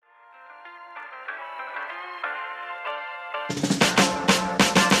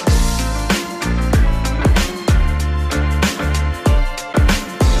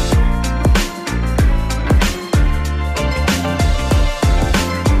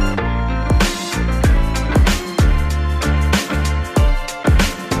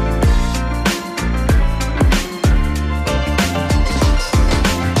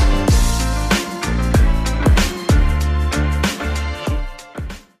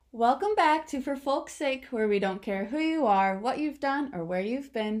Welcome back to For Folk's Sake, where we don't care who you are, what you've done, or where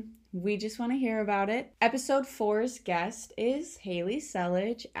you've been. We just want to hear about it. Episode 4's guest is Haley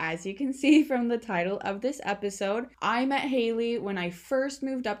Selledge. As you can see from the title of this episode, I met Haley when I first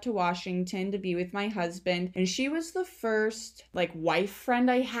moved up to Washington to be with my husband, and she was the first wife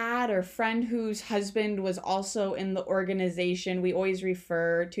friend I had, or friend whose husband was also in the organization. We always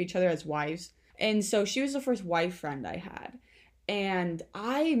refer to each other as wives. And so she was the first wife friend I had. And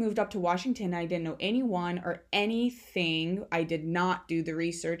I moved up to Washington. I didn't know anyone or anything. I did not do the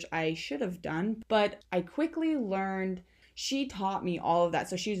research I should have done, but I quickly learned. She taught me all of that.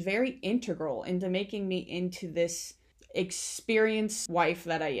 So she's very integral into making me into this experienced wife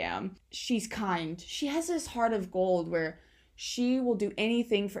that I am. She's kind. She has this heart of gold where she will do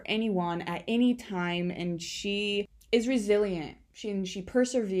anything for anyone at any time, and she is resilient. She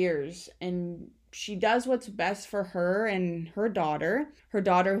perseveres, and she does what's best for her and her daughter,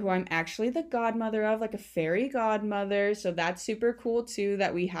 who I'm actually the godmother of, like a fairy godmother. So that's super cool too,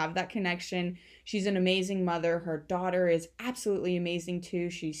 that we have that connection. She's an amazing mother. Her daughter is absolutely amazing too.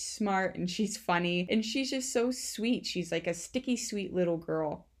 She's smart and she's funny and she's just so sweet. She's like a sticky sweet little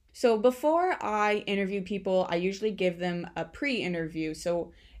girl. So before I interview people, I usually give them a pre-interview.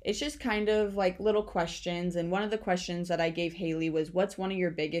 So it's just kind of like little questions. And one of the questions that I gave Haley was, what's one of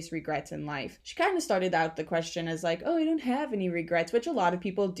your biggest regrets in life? She kind of started out the question as like, oh, I don't have any regrets, which a lot of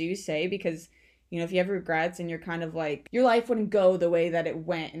people do say because, if you have regrets and you're kind of like, your life wouldn't go the way that it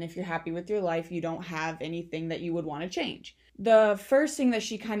went. And if you're happy with your life, you don't have anything that you would want to change. The first thing that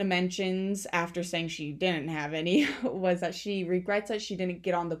she kind of mentions after saying she didn't have any was that she regrets that she didn't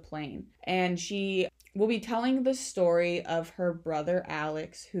get on the plane. And she will be telling the story of her brother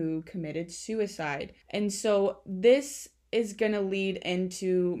Alex, who committed suicide. And so this is going to lead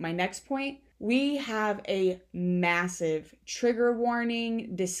into my next point. We have a massive trigger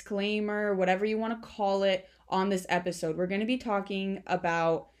warning, disclaimer, whatever you want to call it, on this episode. We're going to be talking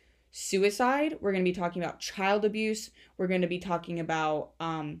about suicide. We're going to be talking about child abuse. We're going to be talking about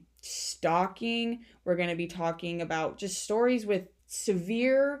stalking. We're going to be talking about just stories with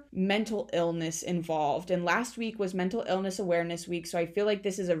severe mental illness involved. And last week was Mental Illness Awareness Week, so I feel like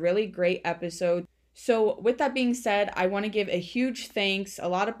this is a really great episode. So with that being said, I want to give a huge thanks, a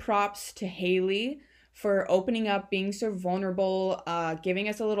lot of props to Haley for opening up, being so vulnerable, giving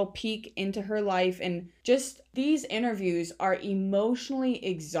us a little peek into her life. And just these interviews are emotionally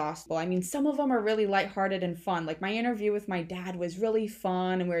exhaustible. I mean, some of them are really lighthearted and fun. Like my interview with my dad was really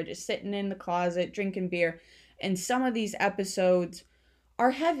fun, and we were just sitting in the closet drinking beer. And some of these episodes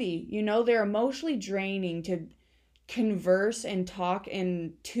are heavy. They're emotionally draining to converse and talk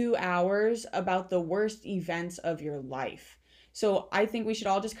in 2 hours about the worst events of your life. So I think we should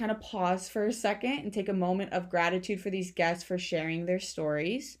all just kind of pause for a second and take a moment of gratitude for these guests for sharing their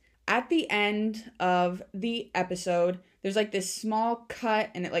stories. At the end of the episode, there's like this small cut,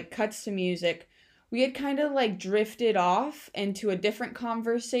 and it cuts to music. We had kind of drifted off into a different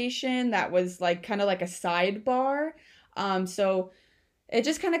conversation that was kind of like a sidebar. So it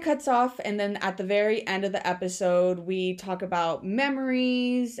just kind of cuts off, and then at the very end of the episode, we talk about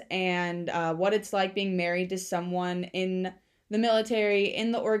memories and what it's like being married to someone in the military,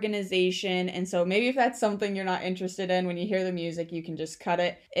 in the organization. And so maybe if that's something you're not interested in, when you hear the music, you can just cut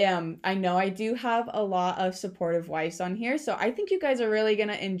it. I know I do have a lot of supportive wives on here, so I think you guys are really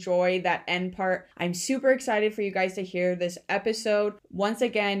gonna enjoy that end part. I'm super excited for you guys to hear this episode. Once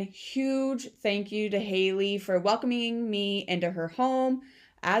again, huge thank you to Haley for welcoming me into her home.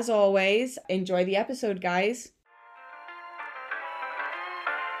 As always, enjoy the episode, guys.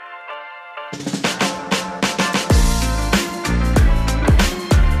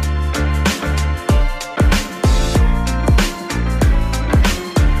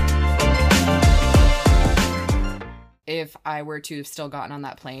 If I were to have still gotten on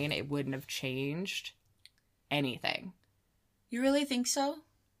that plane, it wouldn't have changed anything. You really think so?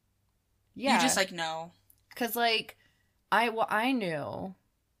 Yeah. You just no. Because I knew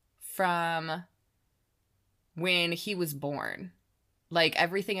from when he was born,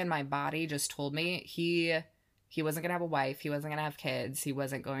 everything in my body just told me he wasn't going to have a wife. He wasn't going to have kids. He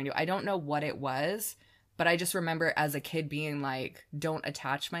wasn't going to. I don't know what it was, but I just remember as a kid being don't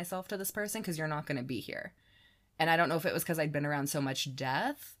attach myself to this person because you're not going to be here. And I don't know if it was because I'd been around so much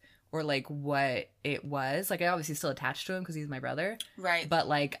death or what it was. I obviously still attached to him because he's my brother. Right. But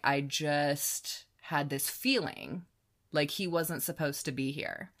I just had this feeling he wasn't supposed to be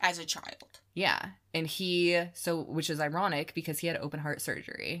here. As a child. Yeah. And which is ironic because he had open heart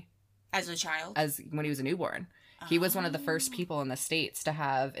surgery. As a child? As when he was a newborn. He was one of the first people in the States to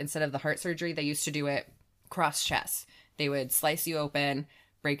have, instead of the heart surgery, they used to do it cross chest. They would slice you open,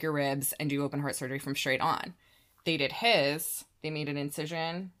 break your ribs, and do open heart surgery from straight on. They did his. They made an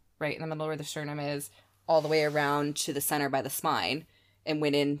incision right in the middle where the sternum is, all the way around to the center by the spine, and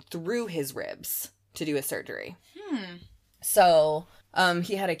went in through his ribs to do a surgery. So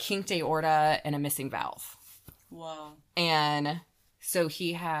he had a kinked aorta and a missing valve. Whoa. And so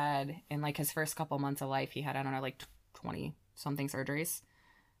he had, in like his first couple months of life, he had, I don't know, like 20 something surgeries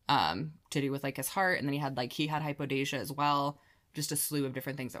to do with like his heart. And then he had hypodacia as well, just a slew of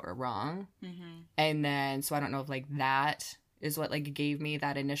different things that were wrong. And then, so I don't know if like that is what like gave me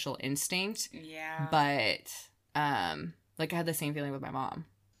that initial instinct. Yeah. But like I had the same feeling with my mom.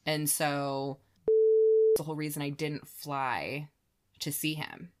 And so the whole reason I didn't fly to see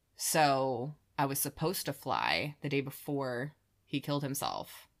him. So I was supposed to fly the day before he killed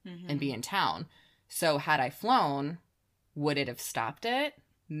himself and be in town. So had I flown, would it have stopped it?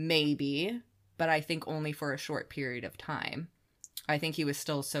 Maybe, but I think only for a short period of time. I think he was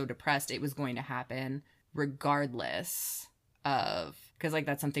still so depressed it was going to happen regardless of, because like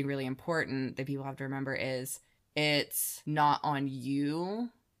that's something really important that people have to remember is it's not on you.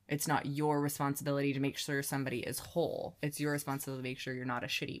 It's not your responsibility to make sure somebody is whole. It's your responsibility to make sure you're not a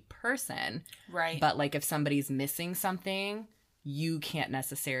shitty person. Right. But like if somebody's missing something, you can't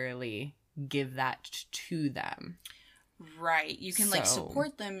necessarily give that to them. Right. You can like So-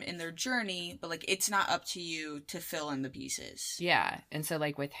 support them in their journey, but like it's not up to you to fill in the pieces. Yeah. And so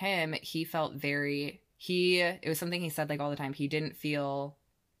like with him, he felt it was something he said like all the time. He didn't feel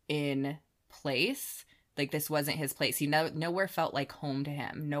in place. Like this wasn't his place. He nowhere felt like home to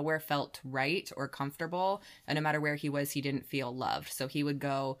him. Nowhere felt right or comfortable. And no matter where he was, he didn't feel loved. So he would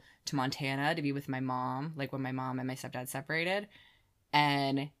go to Montana to be with my mom, like when my mom and my stepdad separated.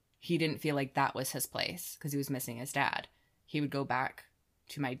 And he didn't feel like that was his place because he was missing his dad. He would go back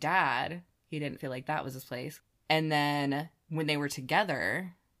to my dad. He didn't feel like that was his place. And then when they were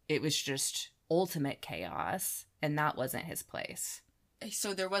together, it was just ultimate chaos. And that wasn't his place.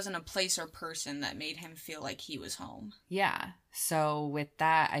 So there wasn't a place or person that made him feel like he was home. Yeah. So with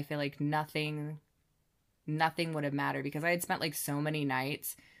that, I feel like nothing would have mattered because I had spent like so many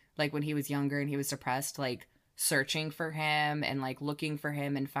nights, like when he was younger and he was depressed, like searching for him and like looking for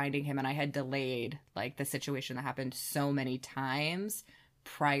him and finding him. And I had delayed like the situation that happened so many times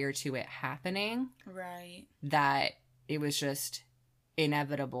prior to it happening Right. that it was just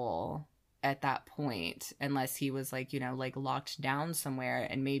inevitable at that point, unless he was like, you know, like locked down somewhere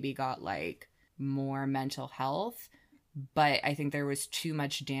and maybe got like more mental health. But I think there was too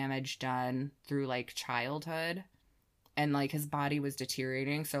much damage done through like childhood and like his body was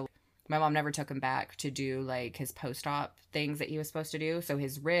deteriorating. So my mom never took him back to do like his post-op things that he was supposed to do. So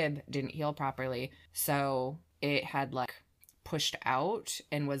his rib didn't heal properly. So it had like pushed out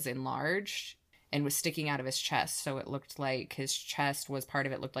and was enlarged and was sticking out of his chest. So it looked like his chest was part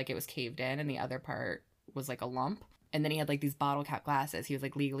of it looked like it was caved in and the other part was like a lump. And then he had like these bottle cap glasses. He was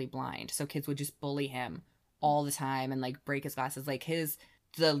like legally blind. So kids would just bully him all the time and like break his glasses. Like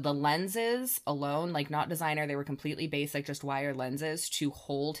the lenses alone, like not designer, they were completely basic, just wire lenses to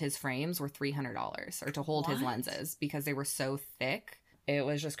hold his frames were $300 or to hold his What? lenses because they were so thick. It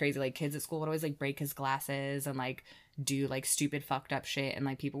was just crazy. Like kids at school would always like break his glasses and like do like stupid fucked up shit and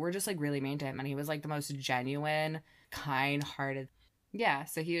like people were just like really mean to him and he was like the most genuine, kind-hearted. Yeah,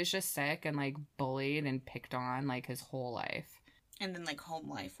 so he was just sick and like bullied and picked on like his whole life. And then like home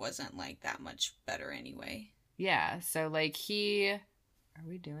life wasn't like that much better anyway. Yeah, so like are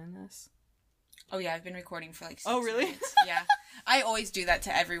we doing this? Oh yeah, I've been recording for like 6 Oh, really? minutes. Yeah. I always do that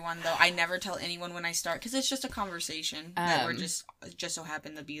to everyone though. I never tell anyone when I start because it's just a conversation that we're just so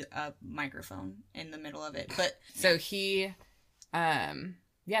happen to be a microphone in the middle of it. But So he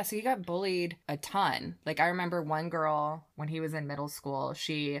so he got bullied a ton. Like I remember one girl when he was in middle school,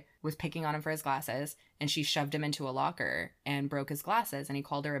 she was picking on him for his glasses and she shoved him into a locker and broke his glasses and he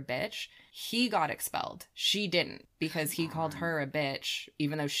called her a bitch. He got expelled. She didn't because he called her a bitch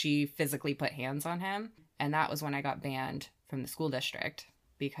even though she physically put hands on him. And that was when I got banned from the school district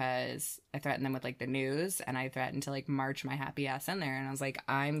because I threatened them with like the news and I threatened to like march my happy ass in there and I was like,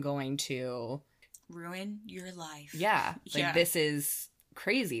 I'm going to ruin your life. yeah, like Yeah. this is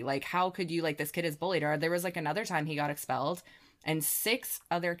crazy. Like how could you, like this kid is bullied. Or there was like another time he got expelled and 6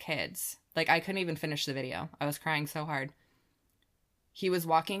 other kids, like I couldn't even finish the video. I was crying so hard. He was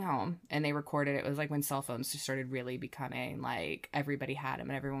walking home and they recorded it. It was like when cell phones just started really becoming like everybody had them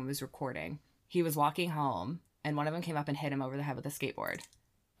and everyone was recording. He was walking home and one of them came up and hit him over the head with a skateboard.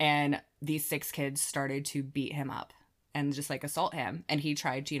 And these 6 kids started to beat him up and just like assault him. And he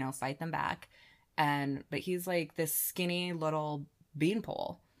tried to, you know, fight them back. But he's like this skinny little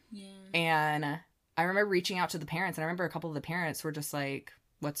beanpole. Yeah. And I remember reaching out to the parents and I remember a couple of the parents were just like,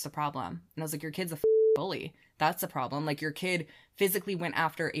 what's the problem? And I was like, your kid's a bully. That's the problem. Like, your kid physically went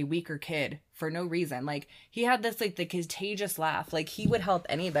after a weaker kid for no reason. Like, he had this, like, the contagious laugh. Like, he would help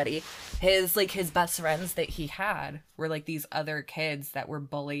anybody. His best friends that he had were, like, these other kids that were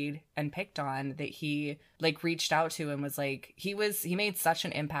bullied and picked on that he, like, reached out to and was, like, he made such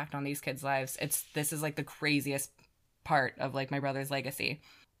an impact on these kids' lives. This is, like, the craziest part of, like, my brother's legacy.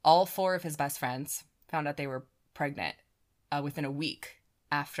 All 4 of his best friends found out they were pregnant within a week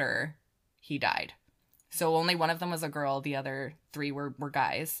after he died. So only one of them was a girl. The other 3 were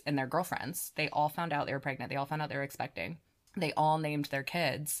guys and their girlfriends. They all found out they were pregnant. They all found out they were expecting. They all named their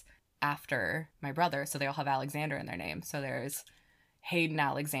kids after my brother. So they all have Alexander in their name. So there's Hayden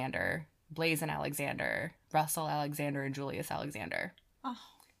Alexander, Blazin Alexander, Russell Alexander, and Julius Alexander. Oh.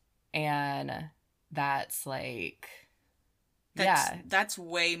 And that's like... That's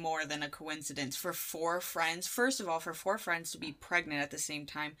way more than a coincidence for 4 friends. First of all, for 4 friends to be pregnant at the same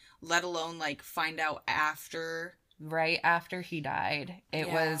time, let alone like find out after. Right after he died. It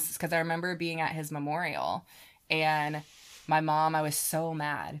was because I remember being at his memorial, and my mom, I was so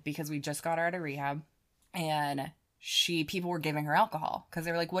mad because we just got her out of rehab, and people were giving her alcohol because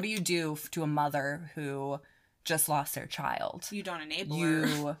they were like, what do you do to a mother who just lost their child? You don't enable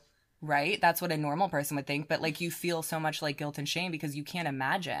her. Right? That's what a normal person would think. But, like, you feel so much, like, guilt and shame because you can't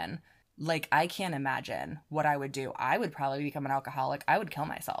imagine. Like, I can't imagine what I would do. I would probably become an alcoholic. I would kill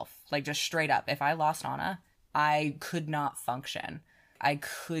myself. Like, just straight up. If I lost Anna, I could not function. I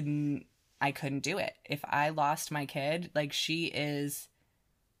couldn't do it. If I lost my kid, like, she is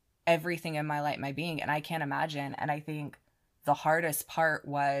everything in my life, my being. And I can't imagine. And I think the hardest part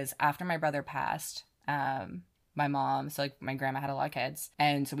was after my brother passed, my mom, so like my grandma had a lot of kids,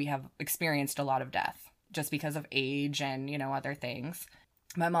 and so we have experienced a lot of death just because of age and, you know, other things.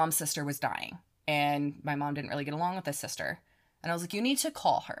 My mom's sister was dying, and my mom didn't really get along with this sister. And I was like, you need to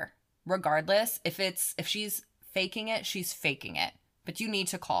call her. Regardless, if she's faking it, she's faking it. But you need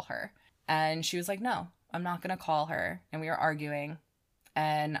to call her. And she was like, no, I'm not going to call her. And we were arguing.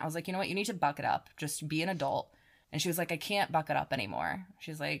 And I was like, you know what? You need to buck it up. Just be an adult. And she was like, I can't buck it up anymore.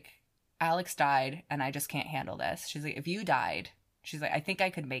 She's like, Alex died and I just can't handle this. She's like, if you died, she's like, I think I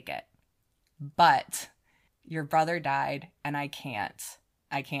could make it. But your brother died and I can't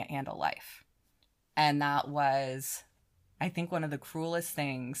handle life. And that was, I think, one of the cruelest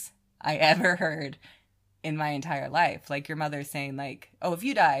things I ever heard in my entire life. Like, your mother saying, like, oh, if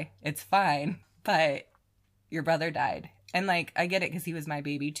you die, it's fine, but your brother died. And, like, I get it because he was my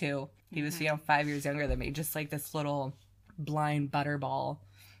baby too. He was, 5 years younger than me, just like this little blind butterball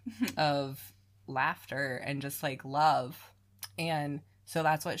of laughter and just like love. And so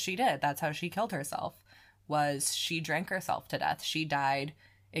that's what she did. That's how she killed herself, was she drank herself to death. She died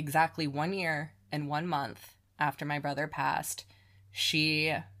exactly 1 year and 1 month after my brother passed.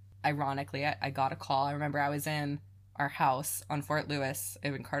 She, ironically, I got a call. I remember I was in our house on Fort Lewis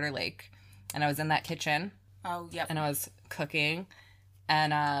in Carter Lake, and I was in that kitchen. Oh, yep. And I was cooking,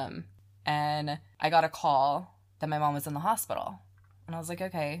 and I got a call that my mom was in the hospital. And I was like,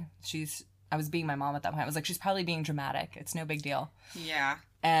 okay, I was being my mom at that point. I was like, she's probably being dramatic. It's no big deal. Yeah.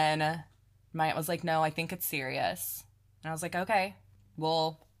 And my aunt was like, no, I think it's serious. And I was like, okay,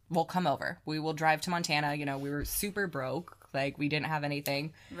 we'll come over. We will drive to Montana. You know, we were super broke. Like, we didn't have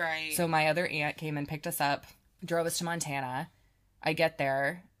anything. Right. So my other aunt came and picked us up, drove us to Montana. I get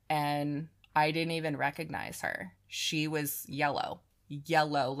there, and I didn't even recognize her. She was yellow.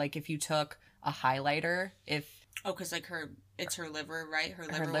 Like if you took a highlighter, Oh, because like it's her liver, right? Her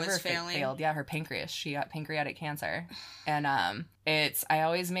liver was failing. Failed. Yeah, her pancreas. She got pancreatic cancer. And I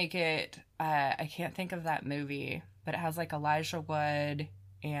always make it, I can't think of that movie, but it has like Elijah Wood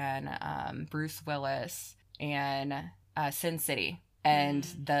and Bruce Willis and Sin City. And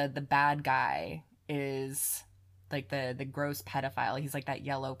the bad guy is like the gross pedophile. He's like that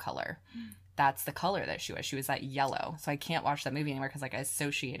yellow color. That's the color that she was. She was that yellow. So I can't watch that movie anymore because like I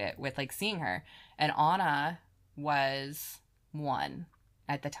associate it with like seeing her. And Anna was 1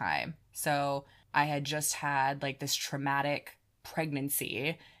 at the time. So I had just had like this traumatic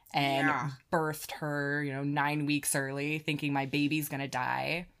pregnancy and birthed her, 9 weeks early, thinking my baby's gonna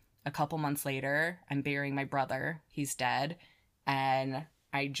die. A couple months later, I'm burying my brother. He's dead. And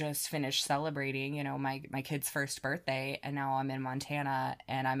I just finished celebrating, my kid's first birthday. And now I'm in Montana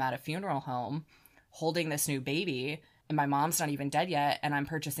and I'm at a funeral home holding this new baby. And my mom's not even dead yet, and I'm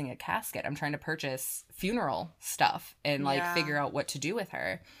purchasing a casket. I'm trying to purchase funeral stuff and figure out what to do with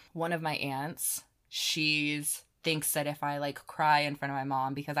her. One of my aunts, she thinks that if I like cry in front of my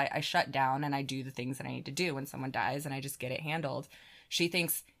mom, because I shut down and I do the things that I need to do when someone dies and I just get it handled. She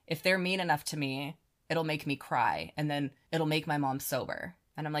thinks if they're mean enough to me, it'll make me cry and then it'll make my mom sober.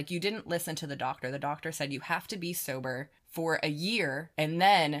 And I'm like, you didn't listen to the doctor. The doctor said you have to be sober for a year and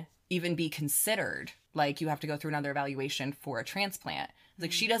then even be considered. Like, you have to go through another evaluation for a transplant.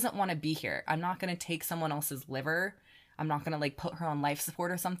 Like, she doesn't want to be here. I'm not going to take someone else's liver. I'm not going to, like, put her on life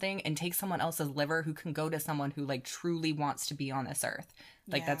support or something and take someone else's liver who can go to someone who, like, truly wants to be on this earth.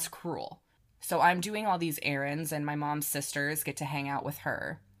 Like, that's cruel. So I'm doing all these errands, and my mom's sisters get to hang out with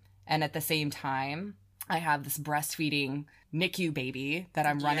her. And at the same time, I have this breastfeeding NICU baby that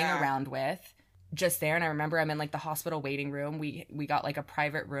I'm running around with just there. And I remember I'm in, like, the hospital waiting room. We got, like, a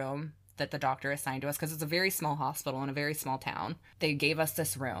private room that the doctor assigned to us because it's a very small hospital in a very small town. They gave us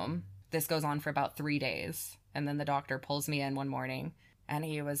this room. This goes on for about 3 days. And then the doctor pulls me in one morning and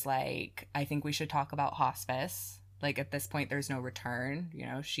he was like, I think we should talk about hospice. Like, at this point, there's no return. You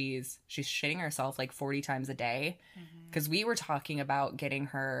know, she's shitting herself like 40 times a day. Because we were talking about getting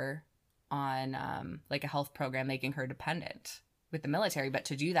her on like a health program, making her dependent with the military. But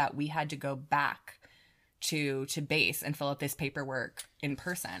to do that, we had to go back to base and fill out this paperwork in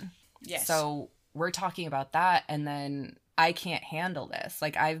person. Yes. So we're talking about that. And then I can't handle this.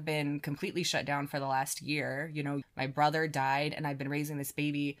 Like, I've been completely shut down for the last year. You know, my brother died and I've been raising this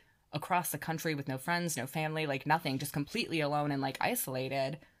baby across the country with no friends, no family, like nothing, just completely alone and like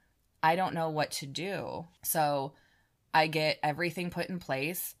isolated. I don't know what to do. So I get everything put in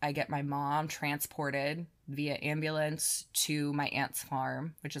place. I get my mom transported via ambulance to my aunt's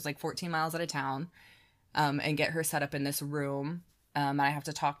farm, which is like 14 miles out of town, and get her set up in this room. I have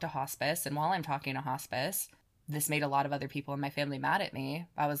to talk to hospice. And while I'm talking to hospice, this made a lot of other people in my family mad at me.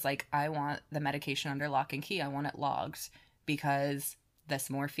 I was like, I want the medication under lock and key. I want it logged because this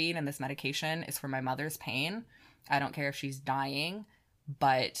morphine and this medication is for my mother's pain. I don't care if she's dying,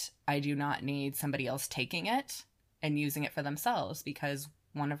 but I do not need somebody else taking it and using it for themselves, because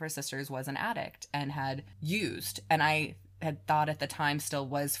one of her sisters was an addict and had used, and I had thought at the time still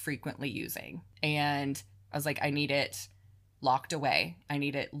was frequently using. And I was like, I need it locked away. I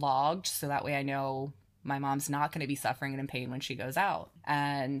need it logged so that way I know my mom's not going to be suffering and in pain when she goes out.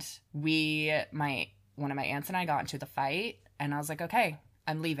 And one of my aunts and I got into the fight, and I was like, okay,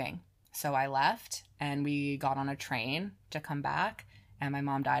 I'm leaving. So I left and we got on a train to come back, and my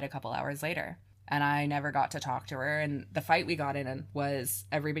mom died a couple hours later. And I never got to talk to her. And the fight we got in was,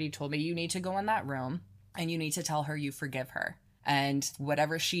 everybody told me, you need to go in that room and you need to tell her you forgive her. And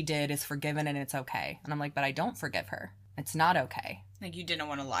whatever she did is forgiven and it's okay. And I'm like, but I don't forgive her. It's not okay. Like, you didn't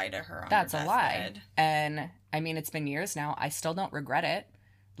want to lie to her on That's her a lie. deathbed. And I mean, it's been years now. I still don't regret it.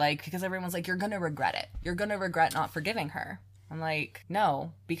 Like, because everyone's like, you're going to regret it. You're going to regret not forgiving her. I'm like,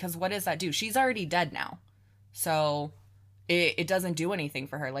 no, because what does that do? She's already dead now. So it doesn't do anything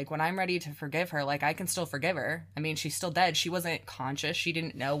for her. Like, when I'm ready to forgive her, like, I can still forgive her. I mean, she's still dead. She wasn't conscious. She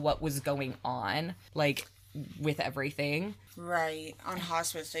didn't know what was going on, like, with everything. Right. On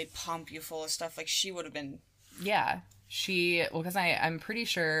hospice, they pump you full of stuff. Like, she would have been... Yeah. Because I'm pretty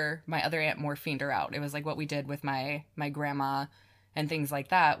sure my other aunt morphined her out. It was like what we did with my grandma and things like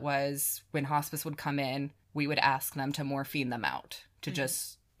that, was when hospice would come in, we would ask them to morphine them out to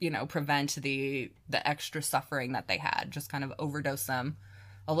just, you know, prevent the extra suffering that they had, just kind of overdose them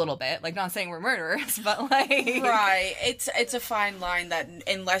a little bit. Like, not saying we're murderers, but like... Right. It's a fine line that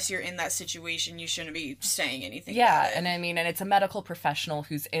unless you're in that situation, you shouldn't be saying anything about it. And I mean, and it's a medical professional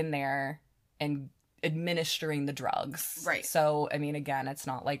who's in there and administering the drugs. Right. So, I mean, again, it's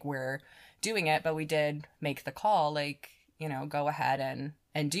not like we're doing it, but we did make the call, like, you know, go ahead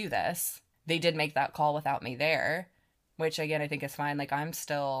and do this. They did make that call without me there, which, again, I think is fine. Like, I'm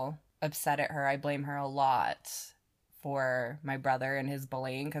still upset at her. I blame her a lot for my brother and his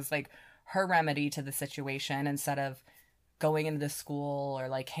bullying, because, like, her remedy to the situation, instead of going into the school or,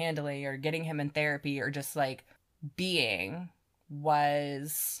 like, handling or getting him in therapy or just, like, being,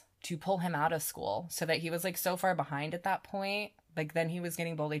 was to pull him out of school, so that he was, like, so far behind at that point. Like, then he was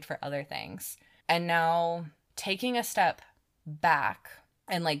getting bullied for other things. And now taking a step back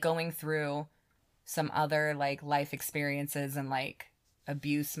and, like, going through some other, like, life experiences and, like,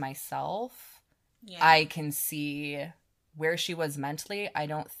 abuse myself, I can see where she was mentally. I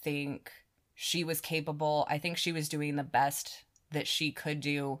don't think she was capable. I think she was doing the best that she could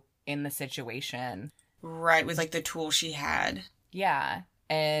do in the situation. Right, with, like, the tools she had. Yeah.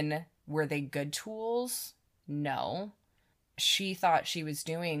 And were they good tools? No. She thought she was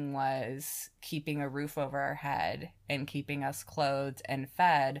doing was keeping a roof over our head and keeping us clothed and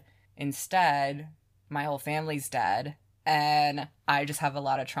fed. Instead, my whole family's dead, and I just have a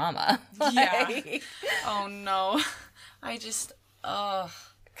lot of trauma. Yeah. Oh, no. I just,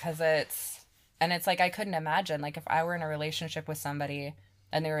 Because it's like, I couldn't imagine, like, if I were in a relationship with somebody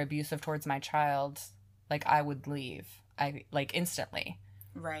and they were abusive towards my child, like, I would leave. Like, instantly.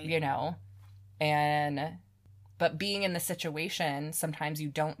 Right. You know? But being in the situation, sometimes you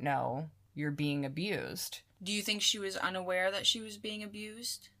don't know you're being abused. Do you think she was unaware that she was being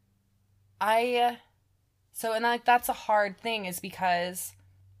abused? That's a hard thing, is because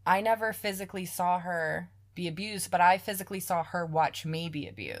I never physically saw her be abused, but I physically saw her watch me be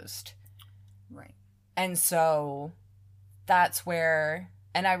abused. Right. And so that's where,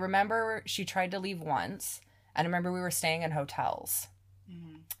 and I remember she tried to leave once, and I remember we were staying in hotels,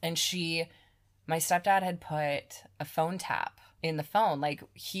 and my stepdad had put a phone tap in the phone. Like,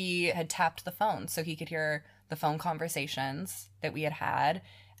 he had tapped the phone so he could hear the phone conversations that we had,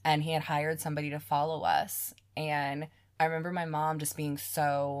 and he had hired somebody to follow us. And I remember my mom just being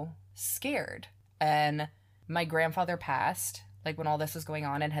so scared. And my grandfather passed, like, when all this was going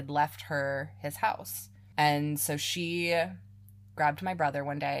on, and had left his house. And so she grabbed my brother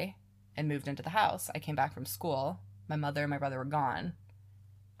one day and moved into the house. I came back from school. My mother and my brother were gone.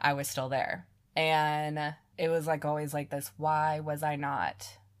 I was still there. And it was like always like this, why was I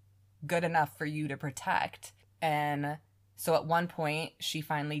not good enough for you to protect? And so at one point, she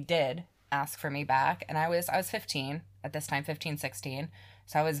finally did ask for me back. And I was 15 at this time, 15, 16.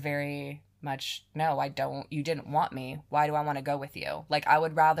 So I was very much, no, I don't, you didn't want me. Why do I want to go with you? Like, I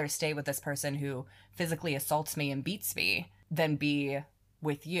would rather stay with this person who physically assaults me and beats me than be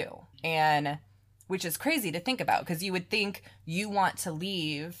with you. And which is crazy to think about, because you would think you want to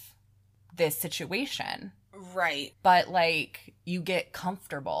leave this situation. Right. But, like, you get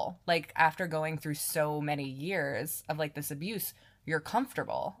comfortable. Like, after going through so many years of, like, this abuse, you're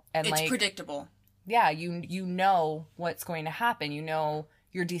comfortable. And it's like, predictable. Yeah, you know what's going to happen. You know,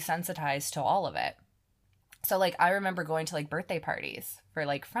 you're desensitized to all of it. So, like, I remember going to, like, birthday parties for,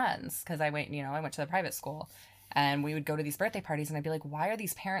 like, friends, because I went to the private school, and we would go to these birthday parties, and I'd be like, why are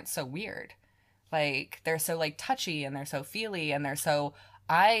these parents so weird? Like, they're so, like, touchy, and they're so feely, and they're so...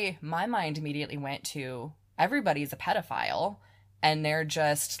 my mind immediately went to, everybody's a pedophile, and they're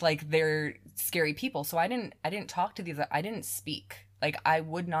just, like, they're scary people. So I didn't talk to these, I didn't speak. Like, I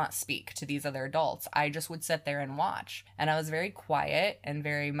would not speak to these other adults. I just would sit there and watch. And I was very quiet and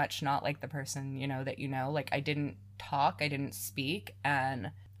very much not like the person, that like, I didn't talk, I didn't speak.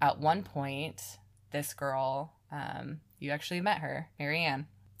 And at one point, this girl, you actually met her, Marianne.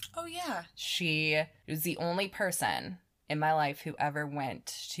 Oh, yeah. She was the only person in my life who ever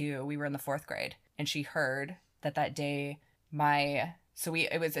we were in the 4th grade, and she heard that day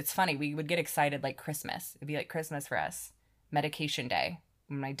it's funny, we would get excited like Christmas. It'd be like Christmas for us, medication day,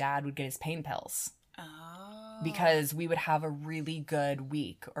 when my dad would get his pain pills. Oh. Because we would have a really good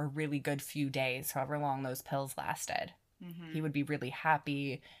week or really good few days, however long those pills lasted. Mm-hmm. He would be really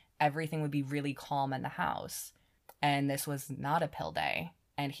happy. Everything would be really calm in the house. And this was not a pill day.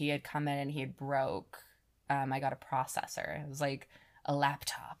 And he had come in and he had broke... I got a processor. It was like a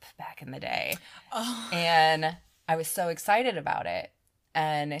laptop back in the day. Oh. And I was so excited about it.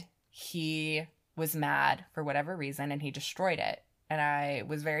 And he was mad for whatever reason, and he destroyed it. And I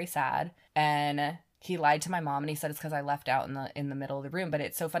was very sad. And he lied to my mom, and he said it's because I left out in the middle of the room. But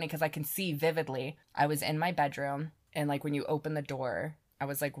it's so funny because I can see vividly. I was in my bedroom, and like when you open the door, I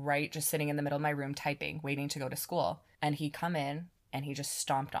was like just sitting in the middle of my room typing, waiting to go to school. And he come in, and he just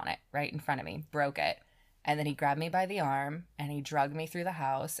stomped on it right in front of me, broke it. And then he grabbed me by the arm, and he dragged me through the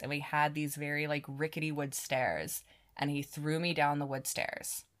house, and we had these very, like, rickety wood stairs, and he threw me down the wood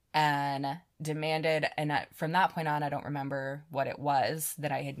stairs and demanded, and from that point on, I don't remember what it was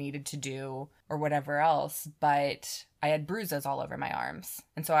that I had needed to do or whatever else, but I had bruises all over my arms.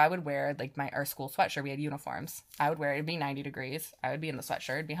 And so I would wear, like, our school sweatshirt. We had uniforms. I would wear it. It'd be 90 degrees. I would be in the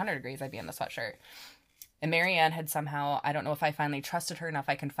sweatshirt. It'd be 100 degrees. I'd be in the sweatshirt. And Marianne had somehow, I don't know if I finally trusted her enough,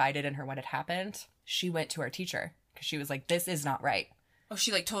 I confided in her what had happened. She went to our teacher because she was like, this is not right. Oh,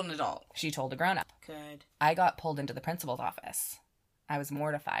 she like told an adult. She told a grown-up. Good. I got pulled into the principal's office. I was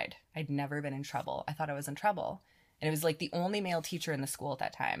mortified. I'd never been in trouble. I thought I was in trouble. And it was like the only male teacher in the school at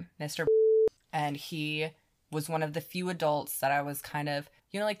that time, Mr. And he was one of the few adults that I was kind of,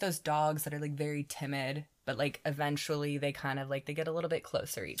 like those dogs that are like very timid, but like eventually they kind of like, they get a little bit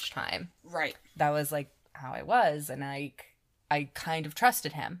closer each time. Right. That was like how I was, and I kind of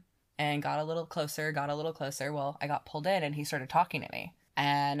trusted him and got a little closer. Well, I got pulled in and he started talking to me,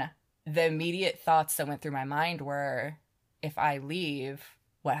 and the immediate thoughts that went through my mind were, if I leave,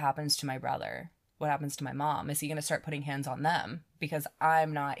 what happens to my brother? What happens to my mom? Is he going to start putting hands on them? Because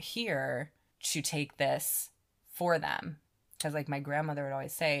I'm not here to take this for them. Because like my grandmother would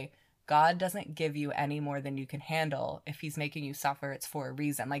always say, God doesn't give you any more than you can handle. If he's making you suffer, it's for a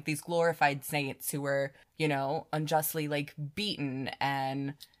reason. Like these glorified saints who were, unjustly like beaten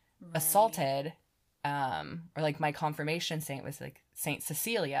and assaulted. Or like my confirmation saint was like St.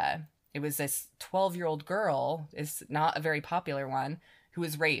 Cecilia. It was this 12-year-old girl, is not a very popular one, who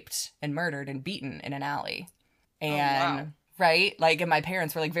was raped and murdered and beaten in an alley. And, wow. right? Like, and my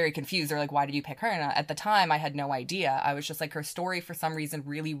parents were, like, very confused. They're like, why did you pick her? And at the time, I had no idea. I was just like, her story, for some reason,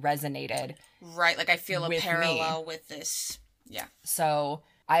 really resonated. Right, like, I feel a parallel with this. Yeah. So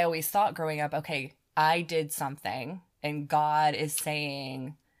I always thought growing up, okay, I did something, and God is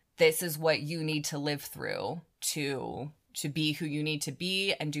saying, this is what you need to live through to be who you need to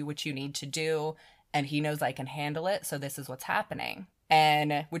be and do what you need to do. And he knows I can handle it. So this is what's happening.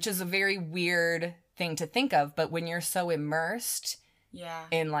 And which is a very weird thing to think of. But when you're so immersed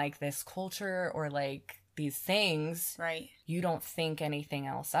in like this culture or like these things, right, you don't think anything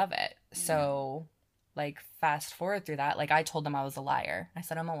else of it. So like fast forward through that, like I told them I was a liar. I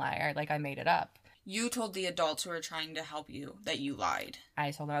said, I'm a liar. Like I made it up. You told the adults who were trying to help you that you lied.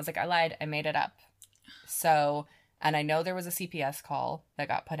 I told them, I was like, I lied. I made it up. So, and I know there was a CPS call that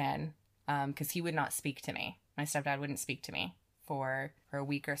got put in because he would not speak to me. My stepdad wouldn't speak to me for a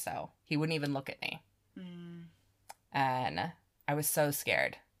week or so. He wouldn't even look at me. And I was so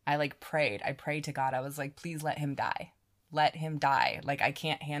scared. I like prayed. I prayed to God. I was like, please let him die. Let him die. Like, I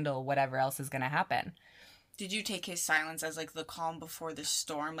can't handle whatever else is going to happen. Did you take his silence as like the calm before the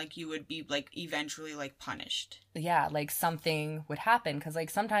storm? Like you would be like eventually like punished? Yeah, like something would happen. Because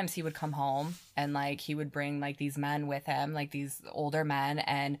like sometimes he would come home and like he would bring like these men with him, like these older men,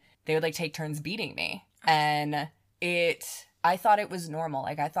 and they would like take turns beating me. And I thought it was normal.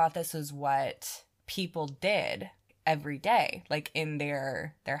 Like I thought this was what people did every day, like in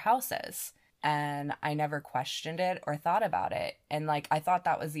their houses. And I never questioned it or thought about it. And like I thought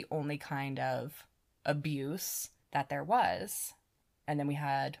that was the only kind of abuse that there was. And then we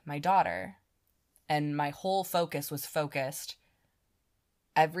had my daughter, and my whole focus was focused,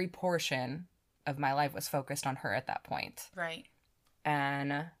 every portion of my life was focused on her at that point. Right.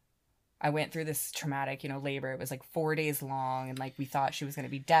 And I went through this traumatic, labor. It was like 4 days long, and like we thought she was going to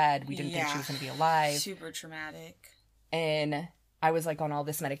be dead. We didn't think she was going to be alive. Super traumatic. And I was like on all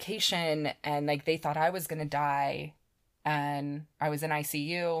this medication, and like they thought I was going to die, and I was in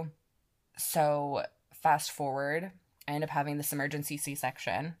ICU. So fast forward, I end up having this emergency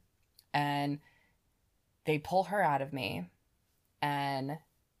C-section, and they pull her out of me and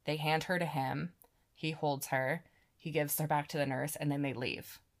they hand her to him. He holds her. He gives her back to the nurse, and then they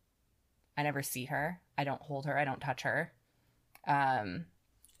leave. I never see her. I don't hold her. I don't touch her.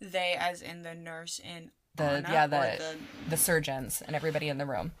 They, as in the nurse and the surgeons and everybody in the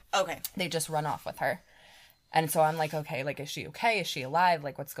room. Okay. They just run off with her. And so I'm like, okay, like, is she okay? Is she alive?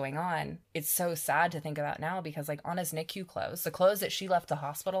 Like, what's going on? It's so sad to think about now because, like, Anna's NICU clothes, the clothes that she left the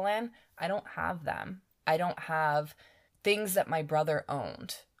hospital in, I don't have them. I don't have things that my brother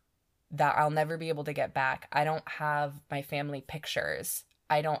owned that I'll never be able to get back. I don't have my family pictures.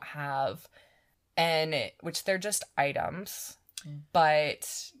 I don't have, which they're just items,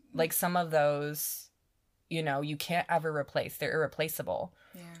 but, like, some of those, you can't ever replace. They're irreplaceable.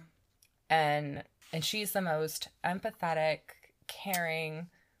 Yeah. And she's the most empathetic, caring,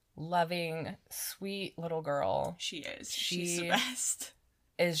 loving, sweet little girl. She is. She's the best.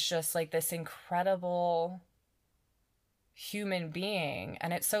 Is just like this incredible human being.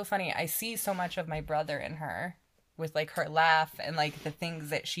 And it's so funny. I see so much of my brother in her with like her laugh and like the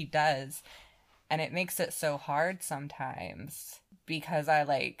things that she does. And it makes it so hard sometimes because I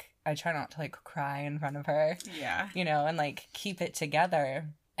try not to like cry in front of her. Yeah. And like keep it together.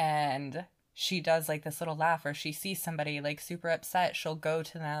 And she does like this little laugh, or she sees somebody like super upset, she'll go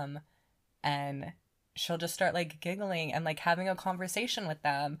to them and she'll just start like giggling and like having a conversation with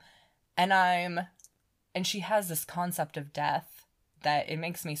them. And she has this concept of death that it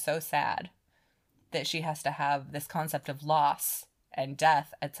makes me so sad that she has to have this concept of loss and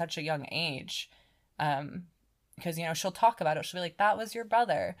death at such a young age. Because, she'll talk about it. She'll be like, that was your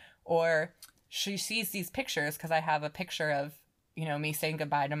brother. Or she sees these pictures, because I have a picture of, me saying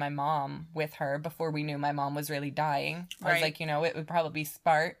goodbye to my mom with her before we knew my mom was really dying. I was like, it would probably be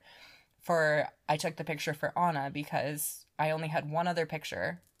smart I took the picture for Anna because I only had one other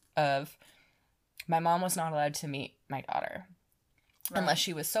picture of my mom was not allowed to meet my daughter unless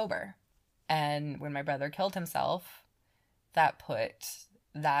she was sober. And when my brother killed himself, that put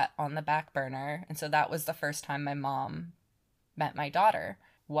that on the back burner. And so that was the first time my mom met my daughter.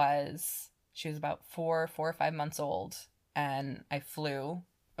 She was about 4 or 5 months old. And I flew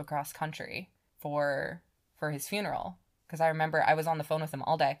across country for his funeral. Because I remember I was on the phone with him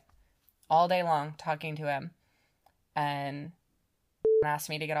all day long, talking to him. And asked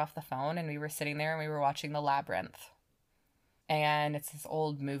me to get off the phone, and we were sitting there and we were watching The Labyrinth. And it's this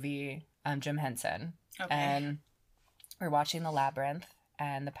old movie, Jim Henson. Okay. And we're watching The Labyrinth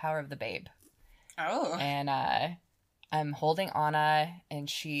and The Power of the Babe. Oh. And I'm holding Anna, and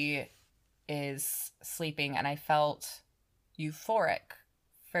she is sleeping, and I felt euphoric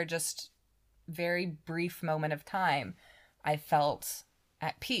for just very brief moment of time. I felt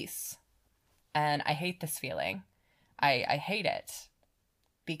at peace, and I hate this feeling. I hate it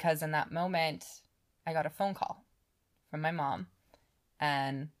because in that moment I got a phone call from my mom,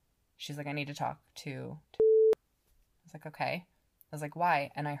 and she's like, I need to talk to I was like, okay. I was like,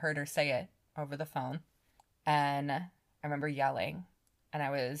 why? And I heard her say it over the phone, and I remember yelling, and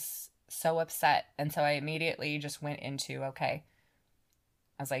I was so upset, and so I immediately just went into, okay,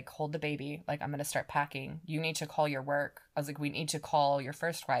 I was like, hold the baby. Like, I'm going to start packing. You need to call your work. I was like, we need to call your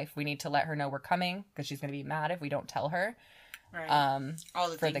first wife. We need to let her know we're coming because she's going to be mad if we don't tell her. Right.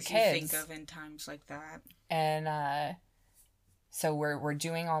 All the for things the kids. you think of in times like that. And so we're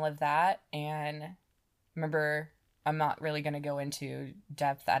doing all of that. And remember, I'm not really going to go into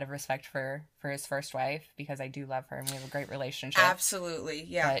depth out of respect for his first wife because I do love her and we have a great relationship. Absolutely,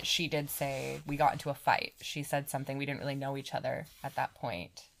 yeah. But she did say we got into a fight. She said something. We didn't really know each other at that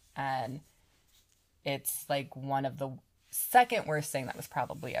point. And it's like one of the second worst thing that was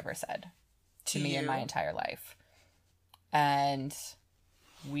probably ever said to me in my entire life. And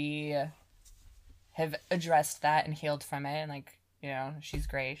we have addressed that and healed from it. And like, you know, she's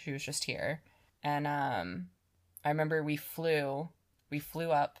great. She was just here. And I remember we flew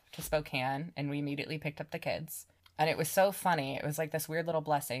up to Spokane and we immediately picked up the kids. And it was so funny. It was like this weird little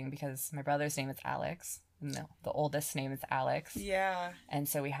blessing because my brother's name is Alex. And the oldest name is Alex. Yeah. And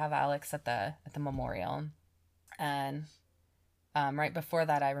so we have Alex at the memorial. And right before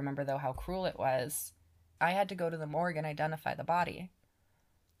that, I remember, though, how cruel it was. I had to go to the morgue and identify the body.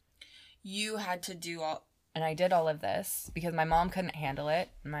 You had to do all... And I did all of this because my mom couldn't handle it.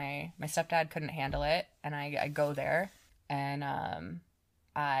 My stepdad couldn't handle it. And I go there and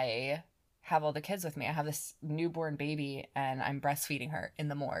I have all the kids with me. I have this newborn baby and I'm breastfeeding her in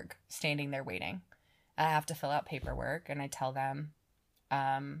the morgue, standing there waiting. And I have to fill out paperwork and I tell them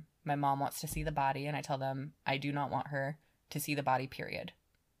my mom wants to see the body and I tell them I do not want her to see the body, period.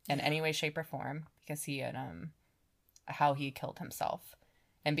 In any way, shape, or form because he had how he killed himself.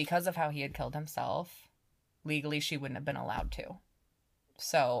 And because of how he had killed himself, legally, she wouldn't have been allowed to.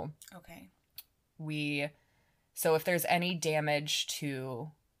 So, okay. So if there's any damage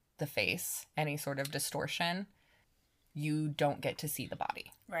to the face, any sort of distortion, you don't get to see the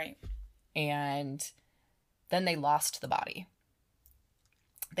body. Right. And then they lost the body.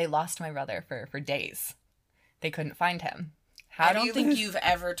 They lost my brother for days. They couldn't find him. I don't think you've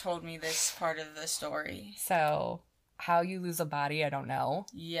ever told me this part of the story. So... how you lose a body, I don't know.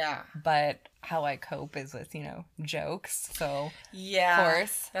 Yeah. But how I cope is with, jokes. So, yeah. Of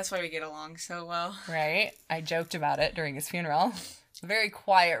course. That's why we get along so well. Right? I joked about it during his funeral. Very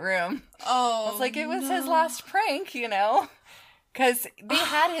quiet room. Oh, I was like, it was his last prank, Because they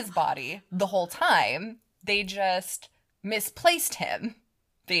had his body the whole time. They just misplaced him,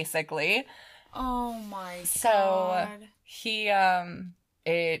 basically. Oh, my God. So, he,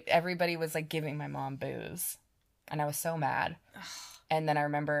 everybody was, like, giving my mom booze. And I was so mad. And then I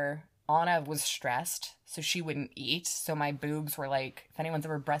remember Anna was stressed, so she wouldn't eat. So my boobs were like, if anyone's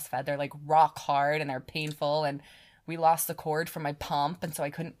ever breastfed, they're like rock hard and they're painful. And we lost the cord from my pump, and so I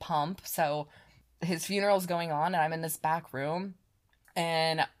couldn't pump. So his funeral's going on, and I'm in this back room,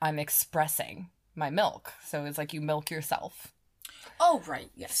 and I'm expressing my milk. So it's like you milk yourself. Oh,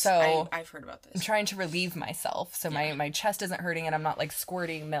 right. Yes. So I've heard about this. I'm trying to relieve myself. So my chest isn't hurting, and I'm not like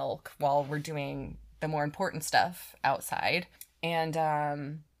squirting milk while we're doing the more important stuff outside. And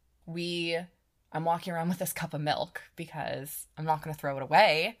I'm walking around with this cup of milk because I'm not going to throw it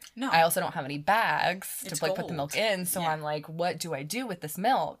away. No. I also don't have any bags to put the milk in. So yeah. I'm like, what do I do with this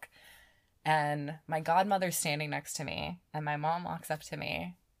milk? And my godmother's standing next to me and my mom walks up to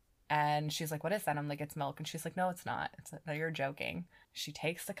me and she's like, what is that? I'm like, it's milk. And she's like, no, it's not. No, you're joking. She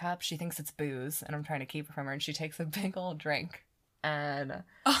takes the cup. She thinks it's booze and I'm trying to keep it from her. And she takes a big old drink. And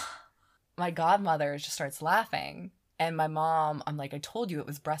my godmother just starts laughing. And my mom, I'm like, I told you it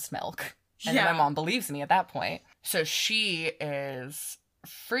was breast milk. And then my mom believes me at that point. So she is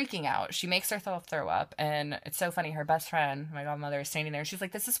freaking out. She makes herself throw up. And it's so funny. Her best friend, my godmother, is standing there. She's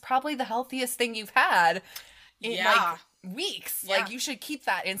like, this is probably the healthiest thing you've had in like weeks. Yeah. Like, you should keep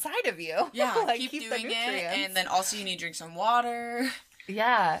that inside of you. Yeah, like, keep doing it. And then also you need to drink some water.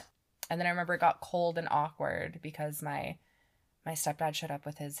 Yeah. And then I remember it got cold and awkward because my stepdad showed up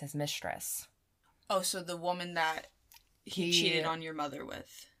with his mistress. Oh, so the woman that he cheated on your mother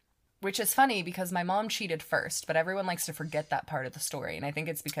with. Which is funny because my mom cheated first, but everyone likes to forget that part of the story. And I think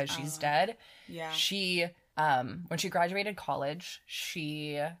it's because she's dead. Yeah. She When she graduated college,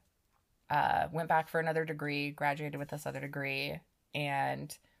 she went back for another degree, graduated with this other degree,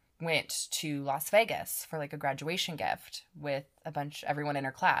 and went to Las Vegas for like a graduation gift with everyone in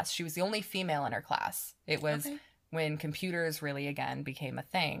her class. She was the only female in her class. It was when computers really again became a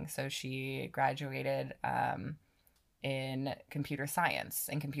thing. So she graduated in computer science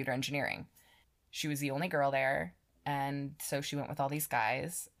and computer engineering. She was the only girl there, and so she went with all these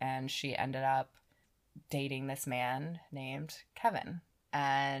guys, and she ended up dating this man named Kevin.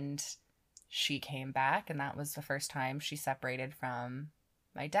 And she came back, and that was the first time she separated from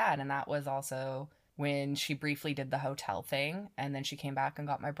my dad. And that was also when she briefly did the hotel thing, and then she came back and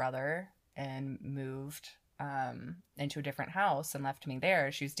got my brother and moved into a different house and left me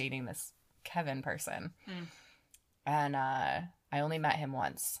there. She was dating this Kevin person. And I only met him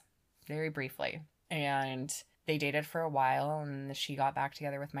once, very briefly, and they dated for a while, and she got back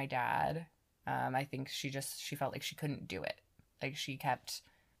together with my dad. I think she felt like she couldn't do it. Like, she kept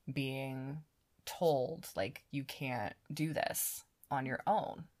being told, like, you can't do this on your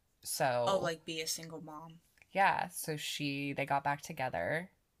own. So like, be a single mom. Yeah, so they got back together,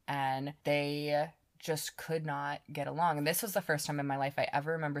 and they just could not get along. And this was the first time in my life I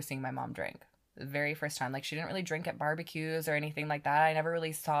ever remember seeing my mom drink. The very first time. Like, she didn't really drink at barbecues or anything like that. I never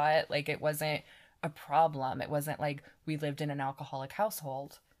really saw it. Like, it wasn't a problem. It wasn't like we lived in an alcoholic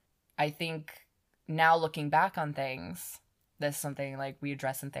household. I think now, looking back on things, this is something like we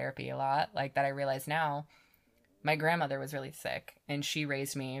address in therapy a lot, like that I realize now. My grandmother was really sick, and she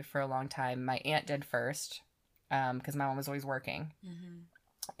raised me for a long time. My aunt did first, because my mom was always working.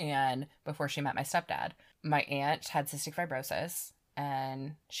 And before she met my stepdad, my aunt had cystic fibrosis,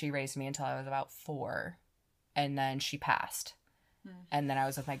 and she raised me until I was about 4, and then she passed. And then I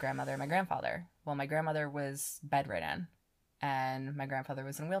was with my grandmother and my grandfather. Well, my grandmother was bedridden, and my grandfather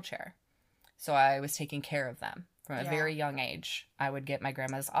was in a wheelchair. So I was taking care of them from a very young age. I would get my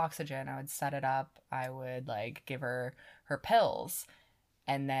grandma's oxygen. I would set it up. I would, like, give her pills.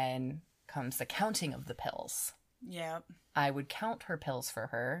 And then comes the counting of the pills. Yep. I would count her pills for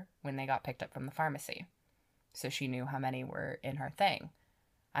her when they got picked up from the pharmacy, so she knew how many were in her thing.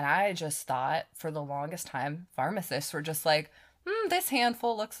 And I just thought for the longest time, pharmacists were just like, this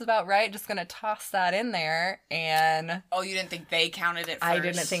handful looks about right. Just going to toss that in there. And oh, you didn't think they counted it first? I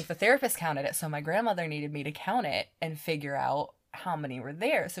didn't think the therapist counted it. So my grandmother needed me to count it and figure out how many were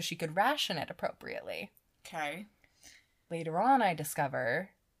there so she could ration it appropriately. Okay. Later on, I discover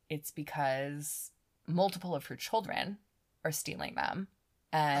it's because multiple of her children are stealing them.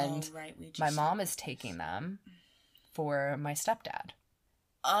 And my mom is taking them for my stepdad.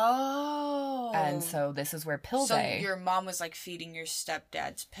 Oh. And so this is where pill day. So your mom was like feeding your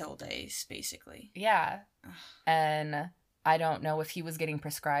stepdad's pill days, basically. Yeah. And I don't know if he was getting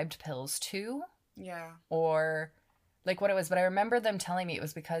prescribed pills too. Yeah. Or like what it was. But I remember them telling me it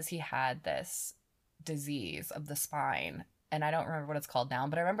was because he had this disease of the spine. And I don't remember what it's called now.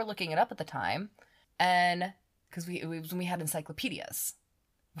 But I remember looking it up at the time. And because we had encyclopedias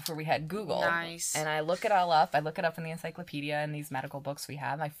before we had Google. Nice. And I look it all up. I look it up in the encyclopedia and these medical books we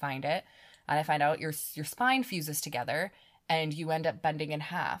have. I find it. And I find out your spine fuses together and you end up bending in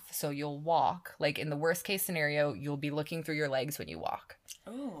half. So you'll walk. Like, in the worst case scenario, you'll be looking through your legs when you walk.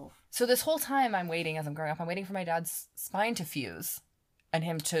 Oh. So this whole time I'm waiting, as I'm growing up, I'm waiting for my dad's spine to fuse and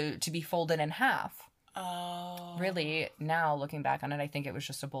him to be folded in half. Oh. Really, now looking back on it, I think it was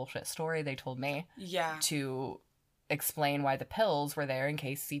just a bullshit story they told me. Yeah. To explain why the pills were there in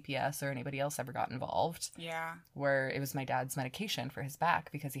case CPS or anybody else ever got involved. Yeah. Where it was my dad's medication for his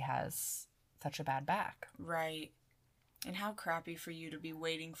back because he has such a bad back. Right. And how crappy for you to be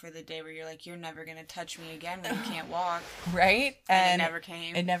waiting for the day where you're like, you're never going to touch me again when you can't walk. Right? And it never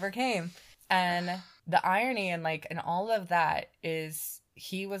came. It never came. And the irony and all of that is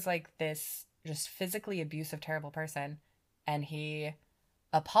he was like this just physically abusive, terrible person. And he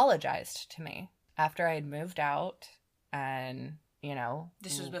apologized to me after I had moved out and,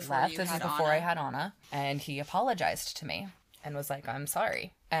 this was before left. you This had was before Anna. I had Anna. And he apologized to me and was like, I'm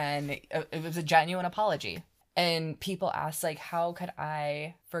sorry. And it was a genuine apology. And people asked, like, how could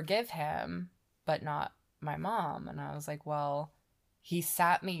I forgive him but not my mom? And I was like, well, he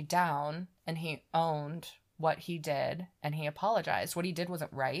sat me down and he owned what he did and he apologized. What he did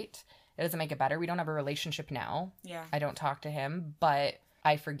wasn't right. It doesn't make it better. We don't have a relationship now. Yeah. I don't talk to him, but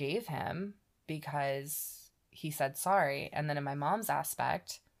I forgave him because he said sorry. And then in my mom's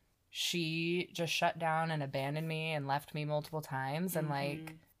aspect, she just shut down and abandoned me and left me multiple times and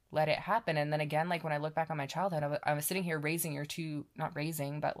let it happen. And then again, like when I look back on my childhood, I was sitting here raising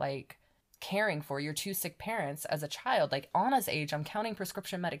caring for your two sick parents as a child. Like Anna's age, I'm counting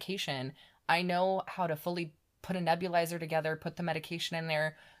prescription medication. I know how to fully put a nebulizer together, put the medication in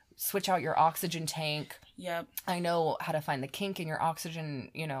there, switch out your oxygen tank. Yep. I know how to find the kink in your oxygen,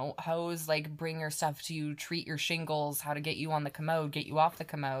 hose, like bring your stuff to treat your shingles, how to get you on the commode, get you off the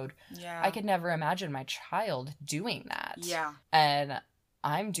commode. Yeah. I could never imagine my child doing that. Yeah. And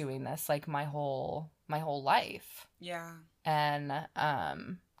I'm doing this like my whole life. Yeah. And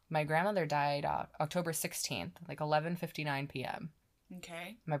my grandmother died October 16th, like 11:59 p.m.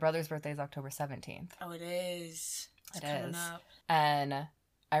 Okay. My brother's birthday is October 17th. Oh, it is. It is. Up. And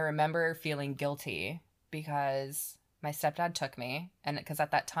I remember feeling guilty because my stepdad took me, and because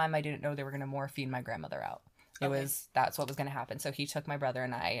at that time I didn't know they were going to morphine my grandmother out. That's what was going to happen. So he took my brother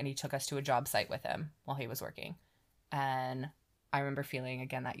and I, and he took us to a job site with him while he was working. And I remember feeling,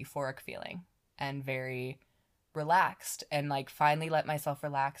 again, that euphoric feeling and very relaxed, and like finally let myself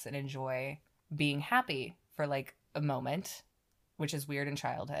relax and enjoy being happy for like a moment, which is weird in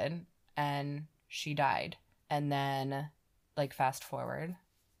childhood. And she died. And then like fast forward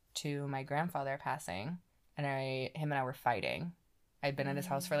to my grandfather passing, and him and I were fighting. I'd been at his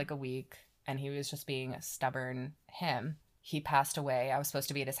house for like a week, and he was just being a stubborn him. He passed away. I was supposed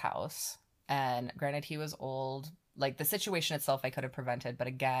to be at his house, and granted, he was old. Like, the situation itself I could have prevented, but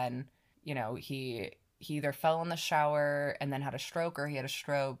again, he either fell in the shower and then had a stroke, or he had a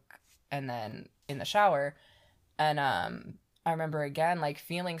stroke and then in the shower. And I remember again like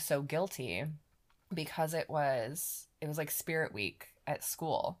feeling so guilty because it was like Spirit Week at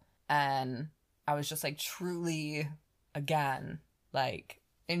school, and I was just like truly again like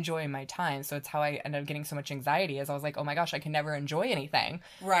enjoying my time. So it's how I ended up getting so much anxiety, is I was like, oh my gosh, I can never enjoy anything,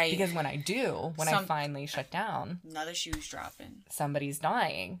 right? Because when I finally shut down, another shoe's dropping, somebody's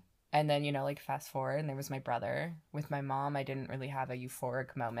dying. And then like fast forward, and there was my brother. With my mom, I didn't really have a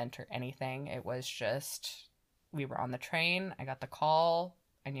euphoric moment or anything. It was just, we were on the train, I got the call,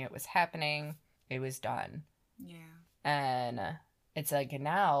 I knew it was happening, it was done. Yeah. And it's like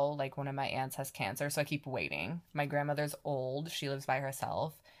now, like one of my aunts has cancer, so I keep waiting. My grandmother's old, she lives by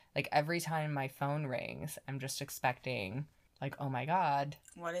herself. Like every time my phone rings, I'm just expecting like, oh my God,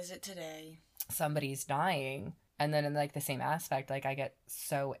 what is it today? Somebody's dying. And then in like the same aspect, like I get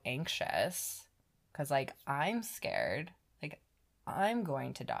so anxious because like I'm scared, like I'm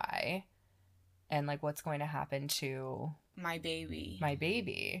going to die, and like what's going to happen to my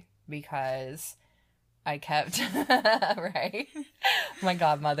baby, because I kept right, my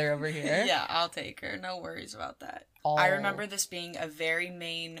godmother over here. Yeah, I'll take her, no worries about that. I remember this being a very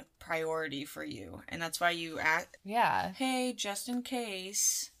main priority for you, and that's why you hey, just in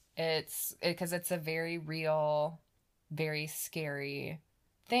case. It's because it's a very real, very scary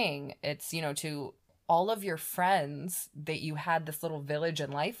thing. It's, to all of your friends that you had this little village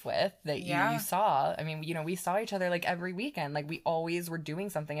in life with that you saw. I mean, we saw each other like every weekend. Like we always were doing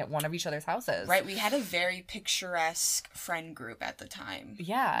something at one of each other's houses. Right. We had a very picturesque friend group at the time.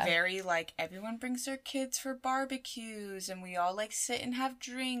 Yeah. Very like everyone brings their kids for barbecues, and we all like sit and have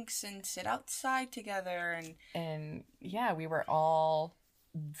drinks and sit outside together. And yeah, we were all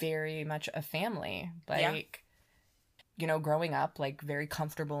very much a family, like growing up like very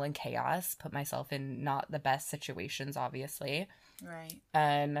comfortable in chaos, put myself in not the best situations, obviously, right?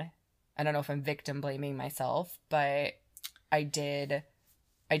 And I don't know if I'm victim blaming myself, but I did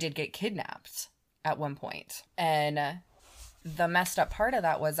get kidnapped at one point, and the messed up part of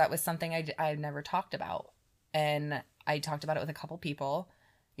that was something I never talked about, and I talked about it with a couple people,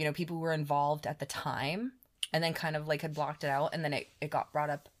 people who were involved at the time, and then kind of like had blocked it out, and then it got brought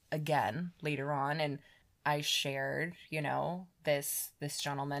up again later on, and I shared, this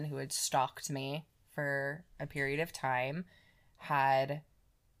gentleman who had stalked me for a period of time had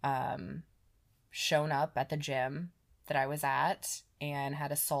shown up at the gym that I was at and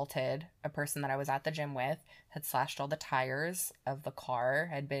had assaulted a person that I was at the gym with, had slashed all the tires of the car,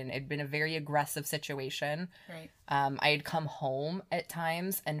 it'd been a very aggressive situation. Right. I had come home at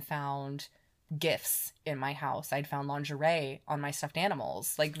times and found gifts in my house. I'd found lingerie on my stuffed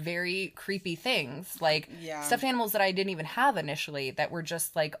animals, like very creepy things, like stuffed animals that I didn't even have initially, that were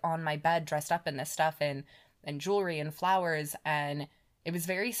just like on my bed dressed up in this stuff, and jewelry and flowers. And it was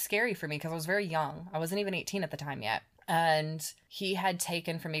very scary for me because I was very young. I wasn't even 18 at the time yet. And he had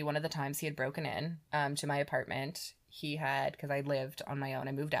taken from me one of the times he had broken in to my apartment. He had, because I lived on my own,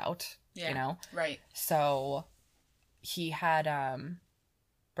 I moved out, Right. So he had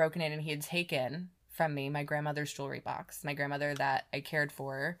broken in, and he had taken from me my grandmother's jewelry box. My grandmother that I cared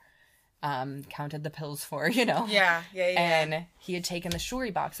for, counted the pills for, Yeah. And he had taken the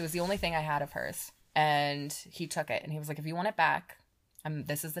jewelry box. It was the only thing I had of hers. And he took it, and he was like, if you want it back,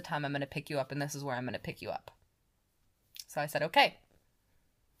 this is the time I'm going to pick you up, and this is where I'm going to pick you up. So I said, okay.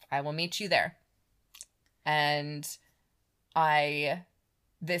 I will meet you there. And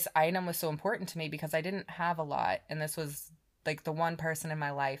this item was so important to me because I didn't have a lot. And this was like the one person in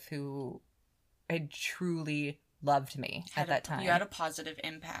my life who had truly loved me at that time. You had a positive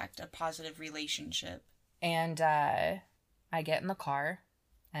impact, a positive relationship. And I get in the car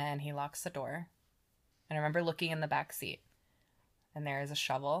and he locks the door. And I remember looking in the back seat and there is a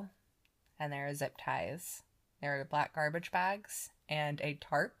shovel and there are zip ties. There are black garbage bags and a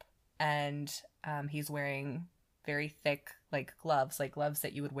tarp. And he's wearing very thick, like gloves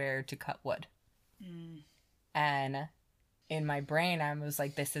that you would wear to cut wood. And in my brain, I was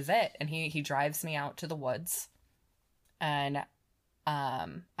like, this is it. And he drives me out to the woods. And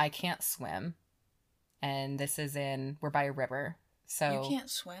I can't swim. And we're by a river. So you can't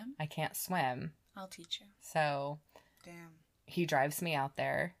swim? I can't swim. I'll teach you. So damn. He drives me out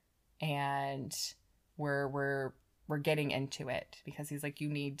there and we're getting into it because he's like, you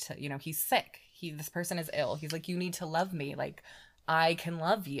need to, he's sick. This person is ill. He's like, you need to love me. Like, I can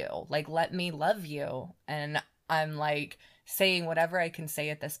love you. Like, let me love you. And I'm like saying whatever I can say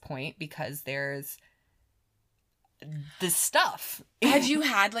at this point because there's this stuff. Had you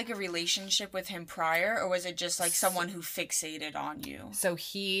had like a relationship with him prior, or was it just like someone who fixated on you? So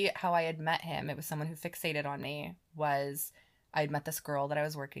how I had met him, it was someone who fixated on me, was I had met this girl that I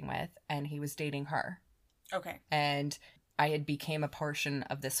was working with and he was dating her. Okay. And I had became a portion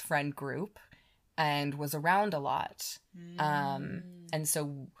of this friend group and was around a lot. And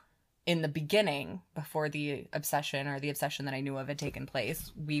so in the beginning, before the obsession that I knew of had taken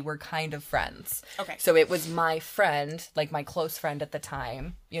place, we were kind of friends. Okay. So it was my friend, like my close friend at the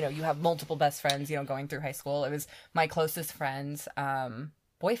time. You have multiple best friends, going through high school. It was my closest friend's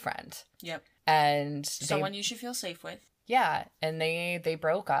boyfriend. Yep. And someone you should feel safe with. Yeah. And they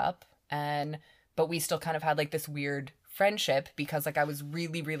broke up but we still kind of had like this weird friendship because like I was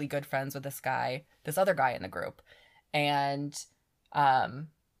really, really good friends with this other guy in the group. And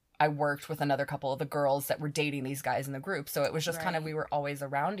I worked with another couple of the girls that were dating these guys in the group. So it was just kind of, we were always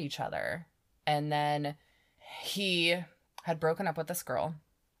around each other. And then he had broken up with this girl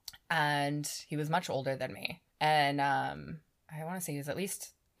and he was much older than me. And I want to say he was at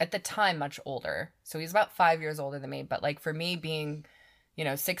least at the time much older. So he's about 5 years older than me. But like for me being,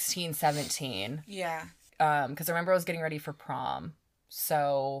 16, 17. Yeah. Because I remember I was getting ready for prom.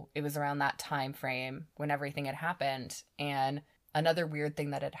 So it was around that time frame when everything had happened. And another weird thing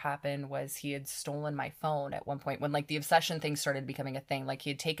that had happened was he had stolen my phone at one point when like the obsession thing started becoming a thing. Like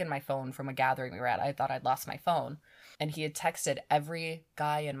he had taken my phone from a gathering we were at. I thought I'd lost my phone. And he had texted every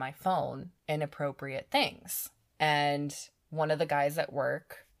guy in my phone inappropriate things. And one of the guys at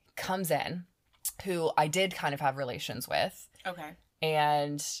work comes in, who I did kind of have relations with. Okay.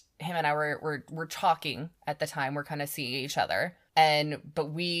 And him and I were talking at the time. We're kind of seeing each other.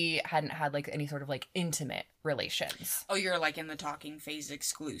 But we hadn't had like any sort of like intimate relations. Oh, you're like in the talking phase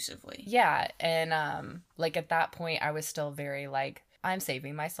exclusively. Yeah. And like at that point I was still very like, I'm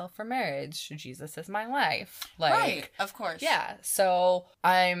saving myself for marriage. Jesus is my life. Like, right. Of course. Yeah. So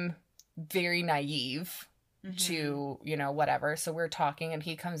I'm very naive to, whatever. So we're talking and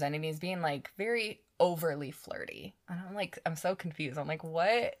he comes in and he's being like very overly flirty. And I'm so confused. I'm like,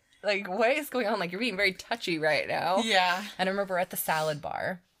 what? Like, what is going on? Like, you're being very touchy right now. Yeah. And I remember we're at the salad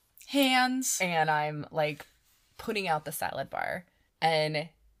bar. Hands. And I'm like putting out the salad bar. And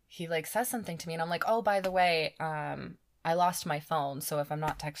he like says something to me. And I'm like, oh, by the way, I lost my phone. So if I'm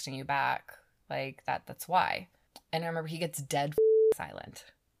not texting you back, like that's why. And I remember he gets dead silent.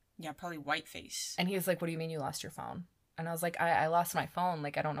 Yeah, probably white face. And he was like, what do you mean you lost your phone? And I was like, I lost my phone.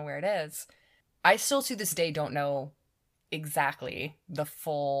 Like, I don't know where it is. I still to this day don't know exactly the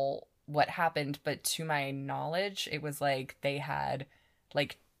full what happened, but to my knowledge, it was like they had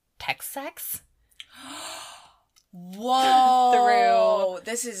like text sex. Whoa!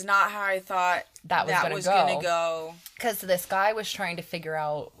 This is not how I thought that was gonna go. Because this guy was trying to figure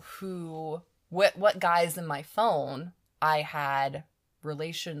out what guys in my phone I had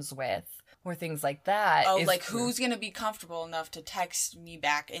relations with or things like that. Oh, like who's gonna be comfortable enough to text me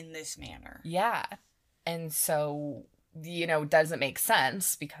back in this manner? Yeah. And so, it doesn't make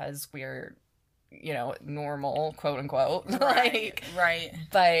sense because we're, normal, quote unquote. Right.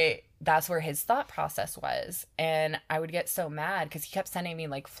 But that's where his thought process was. And I would get so mad because he kept sending me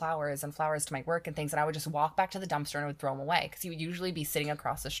like flowers to my work and things. And I would just walk back to the dumpster and I would throw them away because he would usually be sitting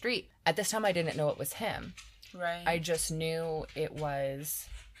across the street. At this time, I didn't know it was him. Right. I just knew it was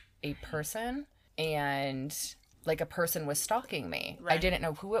a person and like a person was stalking me. Right. I didn't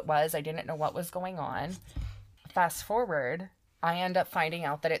know who it was. I didn't know what was going on. Fast forward, I end up finding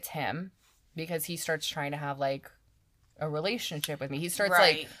out that it's him because he starts trying to have like a relationship with me. He starts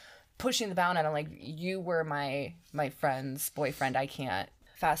like pushing the bound, and I'm like, you were my friend's boyfriend. I can't.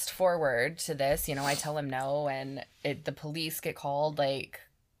 Fast forward to this, you know, I tell him no, and the police get called, like,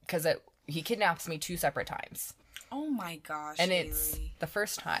 because he kidnaps me 2 separate times. Oh my gosh. And it's the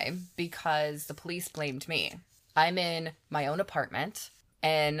first time because the police blamed me. I'm in my own apartment,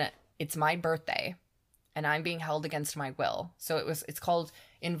 and it's my birthday, and I'm being held against my will. So it's called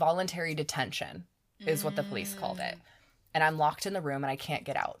involuntary detention is what the police called it. And I'm locked in the room, and I can't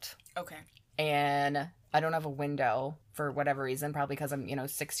get out. Okay. And I don't have a window for whatever reason, probably because I'm,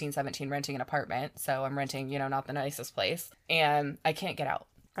 16, 17, renting an apartment. So I'm renting, not the nicest place. And I can't get out.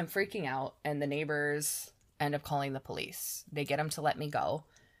 I'm freaking out, and the neighbors end up calling the police. They get them to let me go.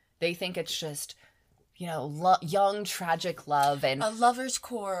 They think it's just, young, tragic love. And a lover's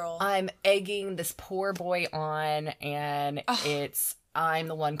quarrel. I'm egging this poor boy on, and I'm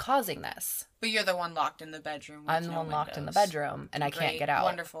the one causing this. But you're the one locked in the bedroom. I'm the one locked in the bedroom, and I can't get out.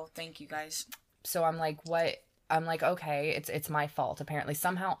 Wonderful. Thank you, guys. So I'm like, what? I'm like, okay, it's my fault. Apparently,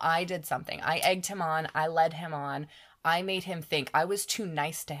 somehow I did something. I egged him on. I led him on. I made him think I was too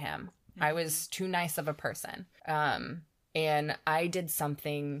nice to him. Mm-hmm. I was too nice of a person. And I did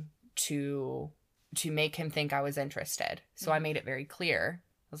something to make him think I was interested. So I made it very clear.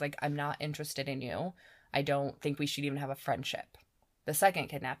 I was like, I'm not interested in you. I don't think we should even have a friendship. The second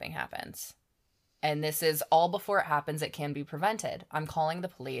kidnapping happens. And this is all before it happens. It can be prevented. I'm calling the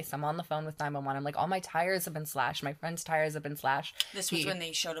police. I'm on the phone with 911. I'm like, all my tires have been slashed. My friend's tires have been slashed. This was when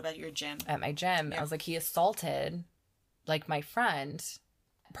they showed up at your gym. At my gym. Yep. I was like, he assaulted, like, my friend.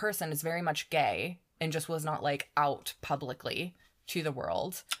 Person is very much gay and just was not, like, out publicly to the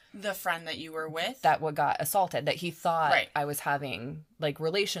world. The friend that you were with? That got assaulted. That he thought I was having, like,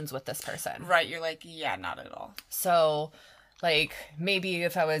 relations with this person. Right. You're like, yeah, not at all. So... like, maybe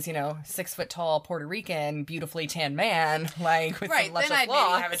if I was, 6 foot tall Puerto Rican, beautifully tan man, like, with some luscious then I'd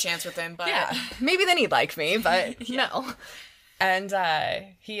locks. maybe have a chance with him, but... yeah, maybe then he'd like me, but no. And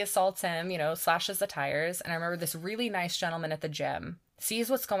he assaults him, slashes the tires, and I remember this really nice gentleman at the gym sees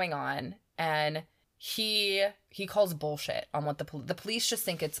what's going on, and he calls bullshit on what the police just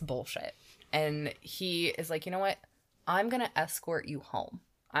think it's bullshit. And he is like, you know what? I'm going to escort you home.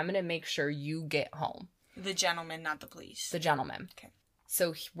 I'm going to make sure you get home. The gentleman, not the police. The gentleman. Okay.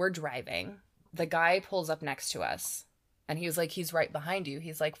 So we're driving. The guy pulls up next to us. And he was like, he's right behind you.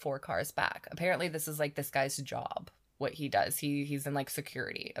 He's like 4 cars back. Apparently this is like this guy's job. What he does. He's in like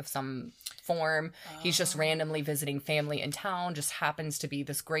security of some form. Oh. He's just randomly visiting family in town. Just happens to be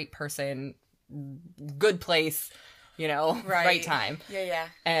this great person. Good place. Right time. Yeah.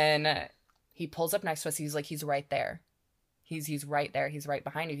 And he pulls up next to us. He's like, he's right there. He's right there. He's right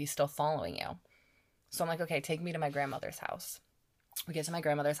behind you. He's still following you. So I'm like, okay, take me to my grandmother's house. We get to my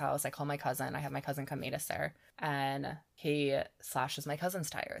grandmother's house. I call my cousin. I have my cousin come meet us there. And he slashes my cousin's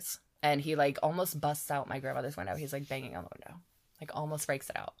tires. And he, like, almost busts out my grandmother's window. He's, like, banging on the window. Like, almost breaks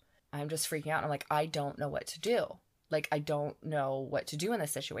it out. I'm just freaking out. I'm like, I don't know what to do. Like, I don't know what to do in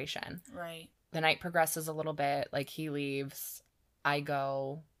this situation. Right. The night progresses a little bit. Like, he leaves. I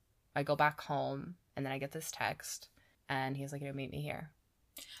go back home. And then I get this text. And he's like, meet me here.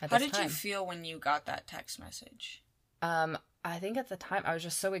 How did you feel when you got that text message? I think at the time I was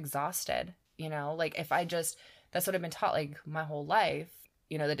just so exhausted, like if I just, that's what I've been taught like my whole life,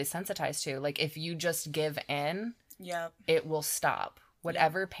 the desensitized to, like if you just give in, it will stop.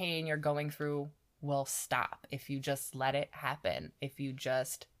 Whatever pain you're going through will stop if you just let it happen. If you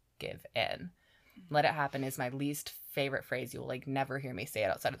just give in. Let it happen is my least favorite phrase. You will like never hear me say it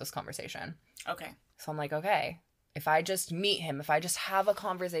outside of this conversation. Okay. So I'm like, okay. If I just meet him, if I just have a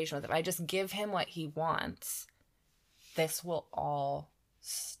conversation with him, I just give him what he wants, this will all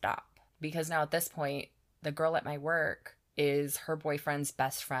stop. Because now at this point, the girl at my work is her boyfriend's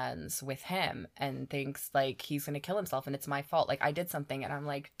best friends with him and thinks like he's going to kill himself and it's my fault. Like I did something and I'm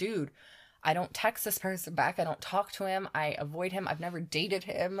like, dude, I don't text this person back. I don't talk to him. I avoid him. I've never dated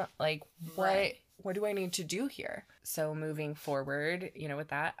him. Like what do I need to do here? So moving forward, with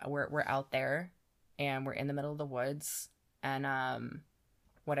that, we're out there. And we're in the middle of the woods. And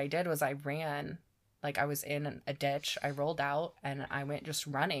what I did was I ran. Like I was in a ditch. I rolled out and I went just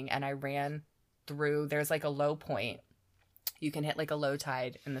running. And I ran through. There's like a low point. You can hit like a low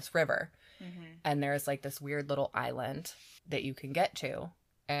tide in this river. Mm-hmm. And there's like this weird little island that you can get to.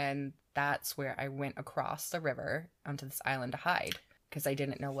 And that's where I went across the river onto this island to hide. Because I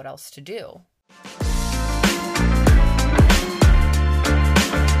didn't know what else to do.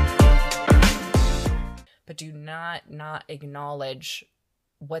 But do not acknowledge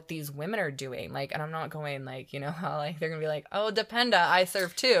what these women are doing. Like, and I'm not going like, you know, how like they're gonna be like, oh, Dependa, I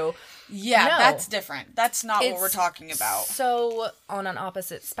serve too. Yeah, no, that's different. That's not what we're talking about. So on an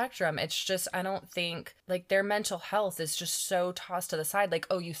opposite spectrum, it's just, I don't think like their mental health is just so tossed to the side. Like,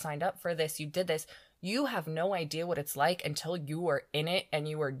 oh, you signed up for this, you did this. You have no idea what it's like until you are in it and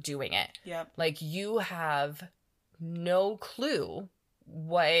you are doing it. Yep. Like, you have no clue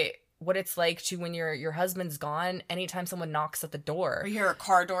what it's like to when your husband's gone, anytime someone knocks at the door. Or you hear a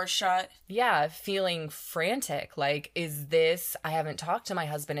car door shut. Yeah, feeling frantic. Like, is this, I haven't talked to my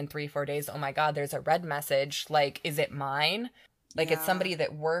husband in 3-4 days. Oh my God, there's a red message. Like, is it mine? Like, it's somebody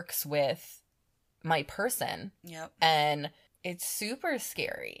that works with my person. Yep. And it's super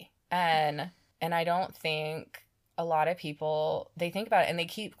scary. And I don't think a lot of people, they think about it and they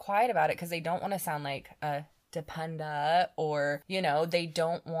keep quiet about it because they don't want to sound like a Dependa, or, you know, they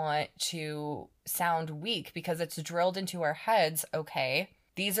don't want to sound weak because it's drilled into our heads. Okay,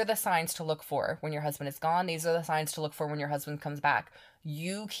 these are the signs to look for when your husband is gone. These are the signs to look for when your husband comes back.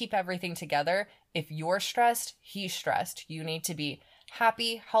 You keep everything together. If you're stressed, he's stressed. You need to be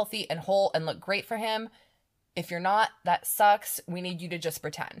happy, healthy, and whole and look great for him. If you're not, that sucks. We need you to just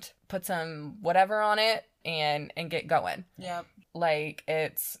pretend. Put some whatever on it and get going. Yep. Like,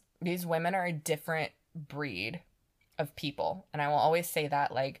 it's, these women are a different breed of people. And I will always say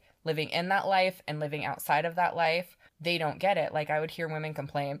that, like, living in that life and living outside of that life, they don't get it. Like, I would hear women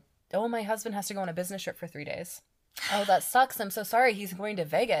complain, oh, my husband has to go on a business trip for 3 days. Oh, that sucks. I'm so sorry. He's going to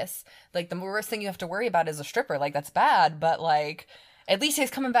Vegas. Like, the worst thing you have to worry about is a stripper. Like, that's bad. But, like, at least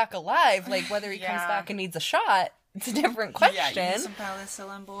he's coming back alive. Like, whether he comes back and needs a shot, it's a different question. Yeah, you need some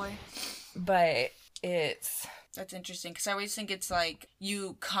penicillin, boy. But it's... That's interesting, because I always think it's like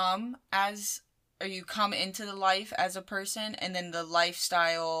you come into the life as a person, and then the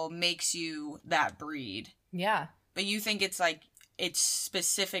lifestyle makes you that breed. Yeah. But you think it's like, it's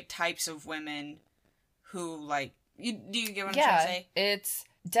specific types of women who, like, do you get what I'm trying to say? It's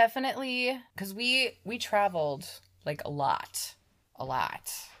definitely, because we traveled, like, a lot,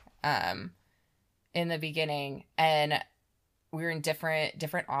 in the beginning, and we were in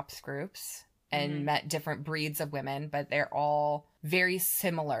different ops groups, and met different breeds of women, but they're all very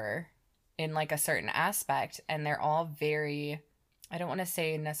similar in, like, a certain aspect, and they're all very, I don't want to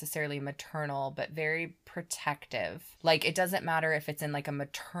say necessarily maternal, but very protective. Like, it doesn't matter if it's in, like, a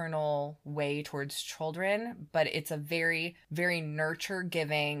maternal way towards children, but it's a very, very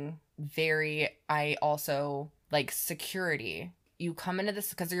nurture-giving, I also, like, security. You come into this,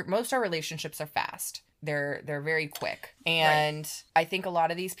 because most of our relationships are fast. They're very quick. And right. I think a lot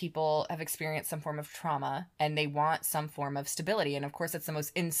of these people have experienced some form of trauma, and they want some form of stability. And of course, it's the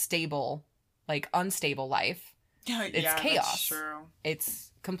most unstable life. It's chaos. That's true.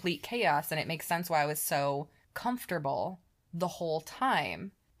 It's complete chaos, and it makes sense why I was so comfortable the whole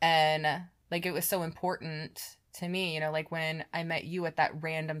time. And, like, it was so important to me, you know, like, when I met you at that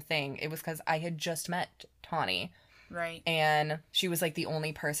random thing, it was because I had just met Tawny. Right. And she was, like, the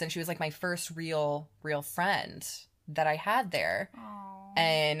only person. She was, like, my first real friend that I had there. Aww.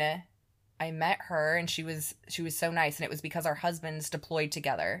 And I met her, and she was so nice. And it was because our husbands deployed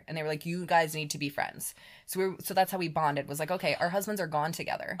together, and they were like, you guys need to be friends. So that's how we bonded, was like, okay, our husbands are gone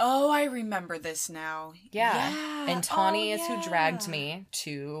together. Oh, I remember this now. Yeah. And Tawny is who dragged me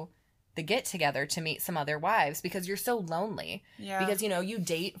to the get together to meet some other wives, because you're so lonely. Yeah. Because, you know, you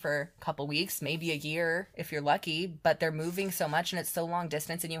date for a couple weeks, maybe a year if you're lucky, but they're moving so much and it's so long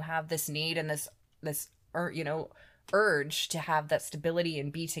distance, and you have this need and this you know, urge to have that stability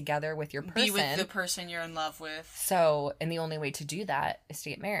and be together with your person. Be with the person you're in love with. So, and the only way to do that is to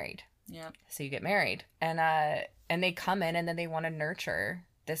get married. Yep. So you get married, and they come in, and then they want to nurture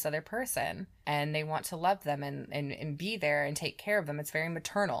this other person, and they want to love them and be there and take care of them. It's very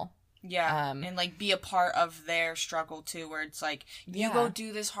maternal. Yeah, and, like, be a part of their struggle, too, where it's like, you go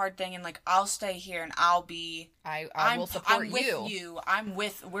do this hard thing, and, like, I'll stay here, and I'll be... I will support you.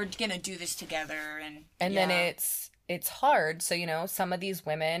 We're gonna do this together, and then it's hard. So, you know, some of these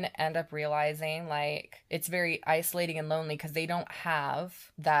women end up realizing, like, it's very isolating and lonely because they don't have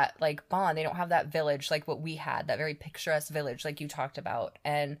that, like, bond. They don't have that village like what we had, that very picturesque village like you talked about.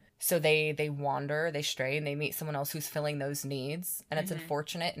 And so they wander, they stray, and they meet someone else who's filling those needs. And it's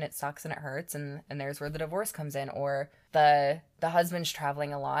unfortunate, and it sucks, and it hurts. And there's where the divorce comes in. Or the husband's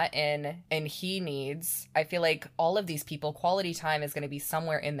traveling a lot, and he needs, I feel like all of these people, quality time is going to be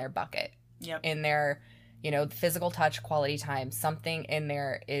somewhere in their bucket. Yep. In their... You know, physical touch, quality time, something in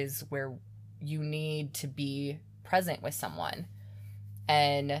there is where you need to be present with someone.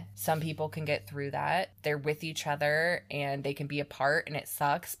 And some people can get through that. They're with each other and they can be apart and it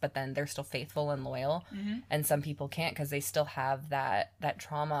sucks, but then they're still faithful and loyal. Mm-hmm. And some people can't because they still have that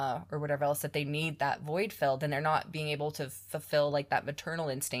trauma or whatever else that they need that void filled, and they're not being able to fulfill like that maternal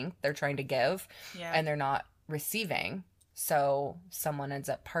instinct they're trying to give, and they're not receiving. So someone ends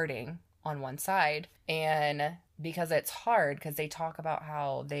up parting on one side. And because it's hard, because they talk about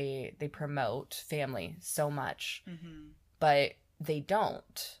how they promote family so much, but they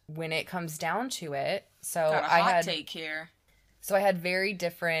don't when it comes down to it. So got a hot take here. So I had very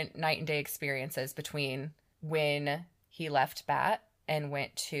different night and day experiences between when he left BAT and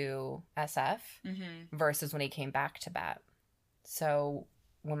went to SF versus when he came back to BAT. So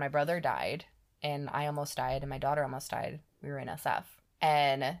when my brother died and I almost died and my daughter almost died, we were in SF,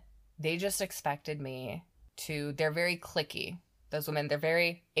 and they just expected me to, they're very cliquey. Those women, they're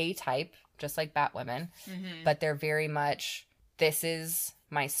very A-type, just like BAT women, but they're very much, this is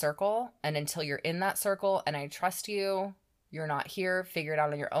my circle, and until you're in that circle and I trust you, you're not here, figure it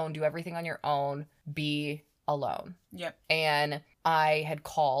out on your own, do everything on your own, be alone. Yep. And I had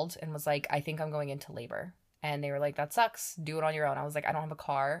called and was like, I think I'm going into labor. And they were like, that sucks, do it on your own. I was like, I don't have a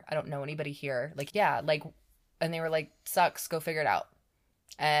car, I don't know anybody here. Like, yeah, like, and they were like, sucks, go figure it out.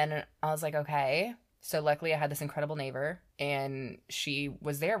 And I was like, okay. So luckily I had this incredible neighbor, and she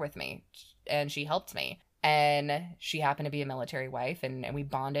was there with me, and she helped me. And she happened to be a military wife, and we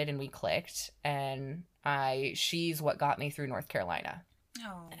bonded and we clicked, and she's what got me through North Carolina.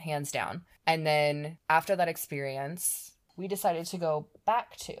 Oh. Hands down. And then after that experience, we decided to go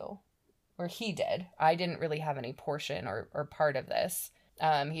back to, or he did. I didn't really have any portion or part of this.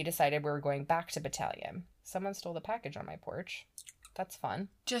 He decided we were going back to battalion. Someone stole the package on my porch. That's fun.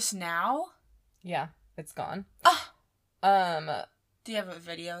 Just now? Yeah, it's gone. Do you have a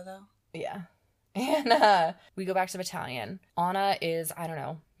video though? Yeah. And we go back to battalion. Anna is, I don't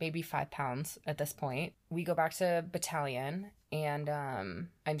know, maybe 5 pounds at this point. We go back to battalion, and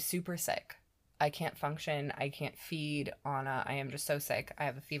I'm super sick. I can't function. I can't feed Anna. I am just so sick. I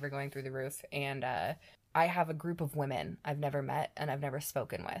have a fever going through the roof. And I have a group of women I've never met and I've never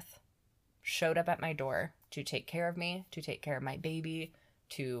spoken with showed up at my door to take care of me, to take care of my baby,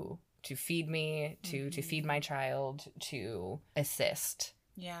 to feed me, to feed my child, to assist.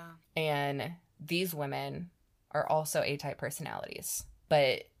 Yeah. And these women are also A-type personalities,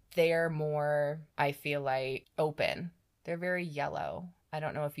 but they're more, I feel like, open. They're very yellow. I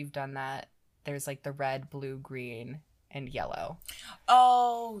don't know if you've done that. There's like the red, blue, green, and yellow.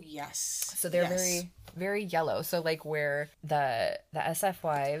 Oh, yes. So they're very, very yellow. So like where the SF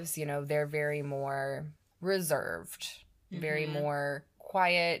wives, you know, they're very more reserved, very more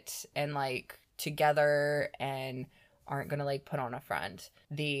quiet and like together and aren't going to like put on a front.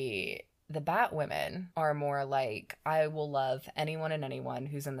 The BAT women are more like, I will love anyone and anyone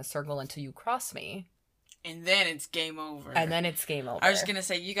who's in the circle until you cross me. And then it's game over. And then it's game over. I was just going to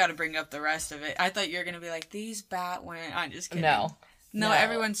say, you got to bring up the rest of it. I thought you were going to be like, these BAT women. I'm just kidding. No,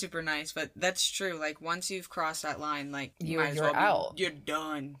 everyone's super nice, but that's true. Like, once you've crossed that line, like, you're out. You're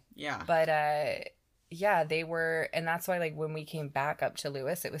done. Yeah. But, yeah, they were, and that's why, like, when we came back up to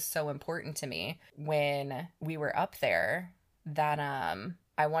Lewis, it was so important to me when we were up there that,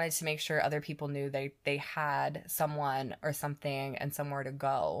 I wanted to make sure other people knew they had someone or something and somewhere to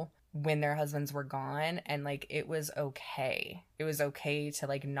go when their husbands were gone. And like, it was okay. It was okay to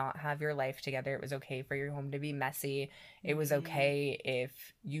like not have your life together. It was okay for your home to be messy. It was okay if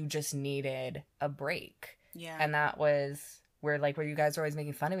you just needed a break. Yeah. And that was where you guys were always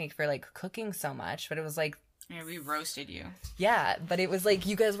making fun of me for like cooking so much, but it was like, yeah, we roasted you. Yeah, but it was like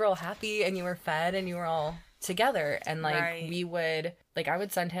you guys were all happy and you were fed and you were all together, and like we would, like, I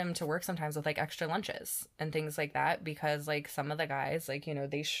would send him to work sometimes with like extra lunches and things like that, because like some of the guys, like, you know,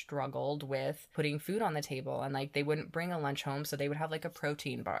 they struggled with putting food on the table, and like they wouldn't bring a lunch home, so they would have like a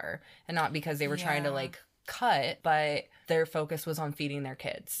protein bar, and not because they were trying to like cut, but their focus was on feeding their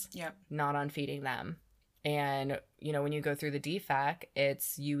kids, not on feeding them. And you know, when you go through the DFAC,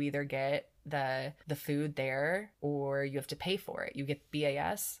 it's you either get the food there or you have to pay for it. You get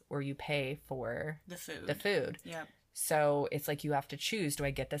BAS or you pay for the food. Yep. So it's like you have to choose, do I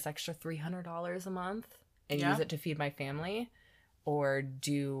get this extra $300 a month and use it to feed my family, or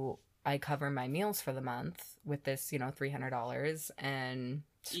do I cover my meals for the month with this, you know, $300 and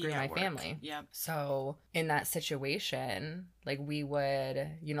screw my family? Yep. So in that situation, like we would,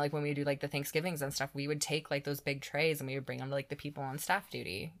 you know, like when we do like the Thanksgivings and stuff, we would take like those big trays and we would bring them to like the people on staff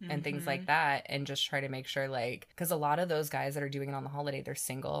duty and things like that, and just try to make sure, like, because a lot of those guys that are doing it on the holiday, they're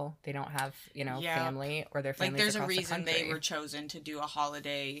single, they don't have, you know, family, or their families like there's across a reason the country. they were chosen to do a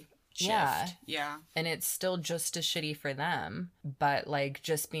holiday shift. Yeah. And it's still just as shitty for them, but like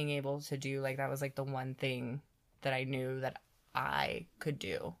just being able to do like that was like the one thing that I knew that I could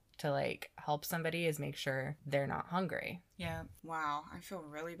do to like help somebody is make sure they're not hungry. Yeah. Wow. I feel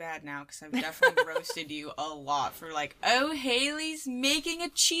really bad now because I've definitely roasted you a lot for like, oh, Haley's making a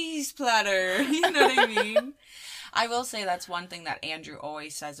cheese platter. You know what I mean? I will say that's one thing that Andrew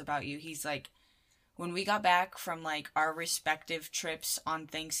always says about you. He's like, when we got back from like our respective trips on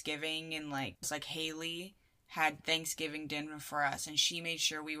Thanksgiving and like, it's like Haley had Thanksgiving dinner for us and she made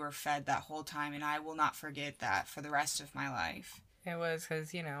sure we were fed that whole time. And I will not forget that for the rest of my life. It was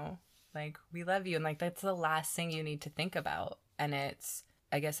because, you know, like, we love you. And, like, that's the last thing you need to think about. And it's,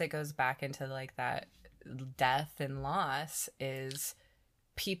 I guess it goes back into, like, that death and loss is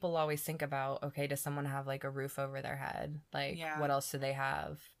people always think about, okay, does someone have, like, a roof over their head? Like, what else do they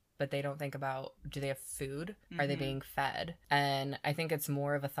have? But they don't think about, do they have food? Are they being fed? And I think it's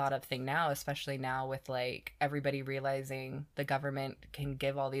more of a thought up thing now, especially now with like everybody realizing the government can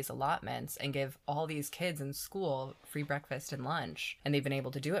give all these allotments and give all these kids in school free breakfast and lunch. And they've been able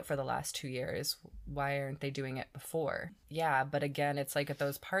to do it for the last 2 years. Why aren't they doing it before? Yeah, but again, it's like at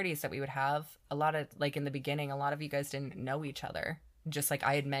those parties that we would have, a lot of, like in the beginning, a lot of you guys didn't know each other. Just like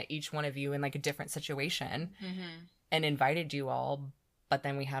I had met each one of you in like a different situation and invited you all. But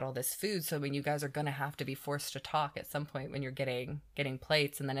then we had all this food, so when you guys are gonna have to be forced to talk at some point when you're getting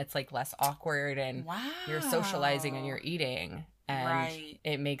plates, and then it's like less awkward, and you're socializing and you're eating, and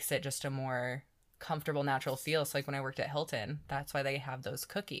it makes it just a more comfortable, natural feel. So like when I worked at Hilton, that's why they have those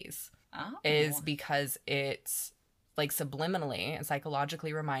cookies, is because it's like subliminally and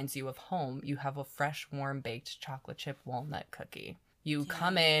psychologically reminds you of home. You have a fresh, warm baked chocolate chip walnut cookie. You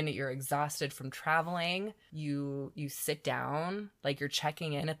come in, you're exhausted from traveling, you sit down, like you're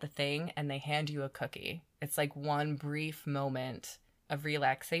checking in at the thing, and they hand you a cookie. It's like one brief moment of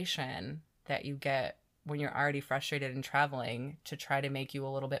relaxation that you get when you're already frustrated and traveling to try to make you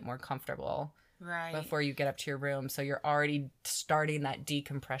a little bit more comfortable before you get up to your room. So you're already starting that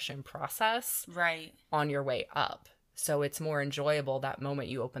decompression process on your way up. So it's more enjoyable that moment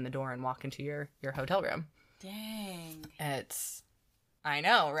you open the door and walk into your hotel room. Dang. It's... I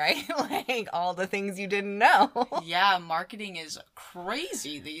know, right? Like, all the things you didn't know. Yeah, marketing is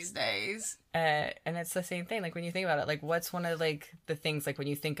crazy these days. And it's the same thing. Like, when you think about it, like, what's one of, like, the things, like, when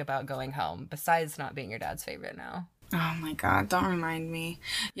you think about going home, besides not being your dad's favorite now? Oh, my God. Don't remind me.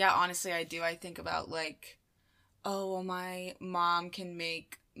 Yeah, honestly, I do. I think about, like, oh, well, my mom can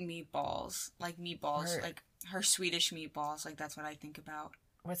make meatballs. Like, like, her Swedish meatballs. Like, that's what I think about.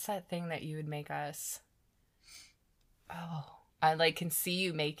 What's that thing that you would make us? Oh... I, like, can see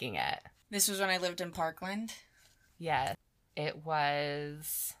you making it. This was when I lived in Parkland? Yeah. It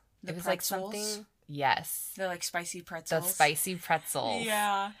was... The it was pretzels? Like something... Yes. They're like spicy pretzels? The spicy pretzels.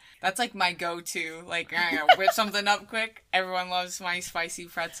 Yeah. That's like my go-to. Like, I gotta whip something up quick. Everyone loves my spicy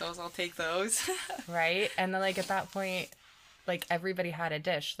pretzels. I'll take those. Right? And then, like, at that point, like, everybody had a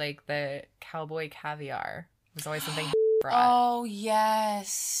dish. Like, the cowboy caviar was always something brought. Oh,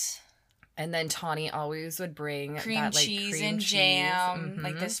 yes. And then Tawny always would bring cream that, like, cheese cream and cheese. jam,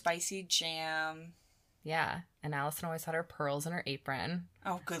 like the spicy jam. Yeah, and Allison always had her pearls in her apron.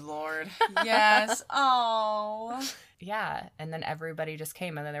 Oh, good Lord. Yes. Oh. Yeah, and then everybody just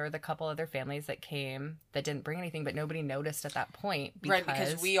came, and then there were the couple other families that came that didn't bring anything, but nobody noticed at that point.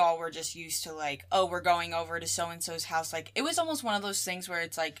 Because we all were just used to, like, oh, we're going over to so-and-so's house. Like, it was almost one of those things where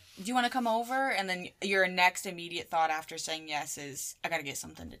it's like, do you want to come over? And then your next immediate thought after saying yes is, I gotta get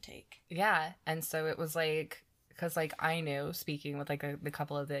something to take. Yeah, and so it was like... Because, like, I knew, speaking with, like, the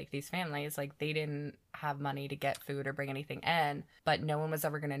couple of, like, these families, like, they didn't have money to get food or bring anything in, but no one was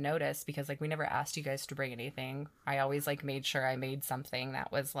ever going to notice because, like, we never asked you guys to bring anything. I always, like, made sure I made something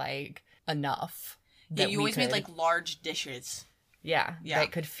that was, like, enough. Yeah, you always made, like, large dishes. Yeah,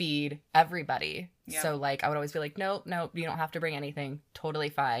 that could feed everybody. Yep. So, like, I would always be like, nope, you don't have to bring anything. Totally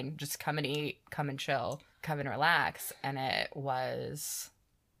fine. Just come and eat, come and chill, come and relax. And it was...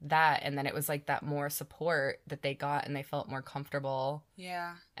 that, and then it was like that more support that they got and they felt more comfortable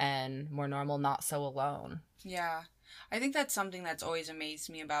and more normal, not so alone. I think that's something that's always amazed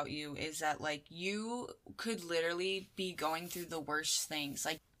me about you is that, like, you could literally be going through the worst things,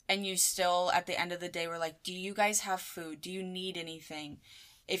 like, and you still at the end of the day were like, do you guys have food? Do you need anything?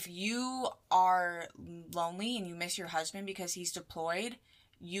 If you are lonely and you miss your husband because he's deployed,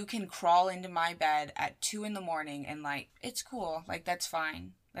 you can crawl into my bed at 2 a.m. and, like, it's cool, like, that's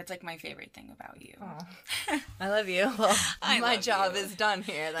fine. That's, like, my favorite thing about you. I love you. Well, my job is done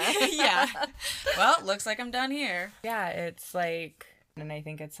here, then. Yeah. Well, looks like I'm done here. Yeah, it's, like... And I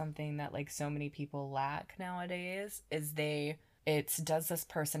think it's something that, like, so many people lack nowadays, is they It's, does this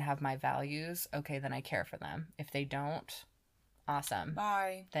person have my values? Okay, then I care for them. If they don't, awesome.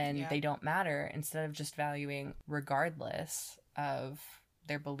 Bye. Then they don't matter. Instead of just valuing regardless of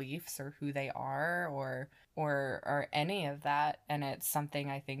their beliefs or who they are or any of that. And it's something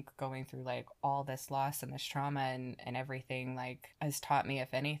I think going through like all this loss and this trauma and everything like has taught me,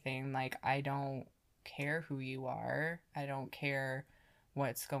 if anything, like I don't care who you are. I don't care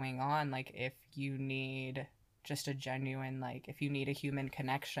what's going on. Like if you need just a genuine, like if you need a human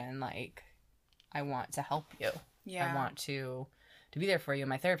connection, like I want to help you. I want to be there for you.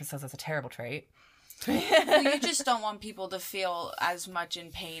 My therapist says that's a terrible trait. Well, you just don't want people to feel as much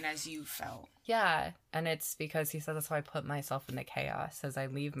in pain as you felt. Yeah, and it's because he said that's why I put myself into chaos, as I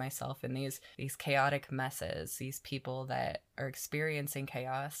leave myself in these chaotic messes, these people that are experiencing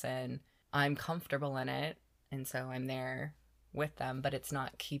chaos, and I'm comfortable in it, and so I'm there with them, but it's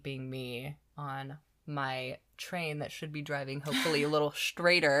not keeping me on my train that should be driving hopefully a little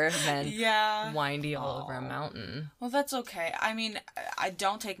straighter than windy all over a mountain. Well, that's okay. I mean, I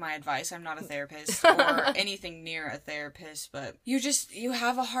don't take my advice. I'm not a therapist or anything near a therapist, but you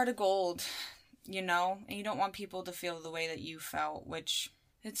have a heart of gold, you know, and you don't want people to feel the way that you felt, which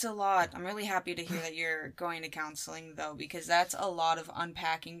it's a lot. I'm really happy to hear that you're going to counseling though, because that's a lot of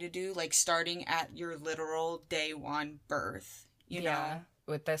unpacking to do, like starting at your literal day one birth, you know?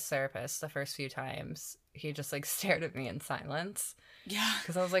 With this therapist, the first few times, he just like stared at me in silence. Yeah.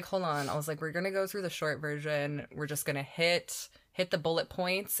 Because I was like, hold on. I was like, we're going to go through the short version. We're just going to hit the bullet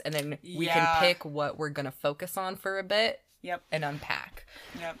points, and then we can pick what we're going to focus on for a bit. Yep. And unpack.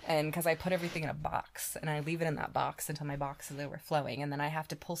 Yep. And because I put everything in a box, and I leave it in that box until my box is overflowing, and then I have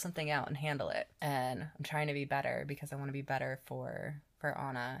to pull something out and handle it. And I'm trying to be better because I want to be better for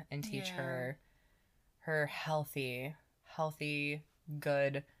Anna and teach her healthy,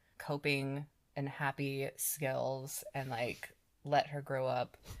 good coping and happy skills, and like let her grow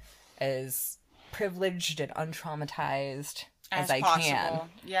up as privileged and untraumatized as I can.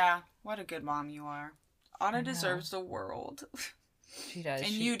 Yeah. What a good mom you are. Anna deserves the world. She does.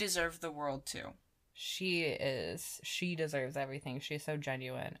 And you deserve the world too. She deserves everything. She's so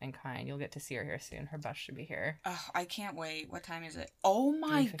genuine and kind. You'll get to see her here soon. Her bus should be here. Oh, I can't wait. What time is it? Oh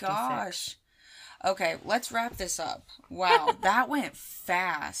my gosh. Okay, let's wrap this up. Wow, that went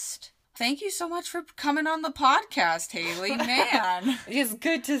fast. Thank you so much for coming on the podcast, Haley. Man. It's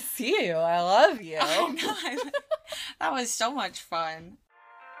good to see you. I love you. I know. That was so much fun.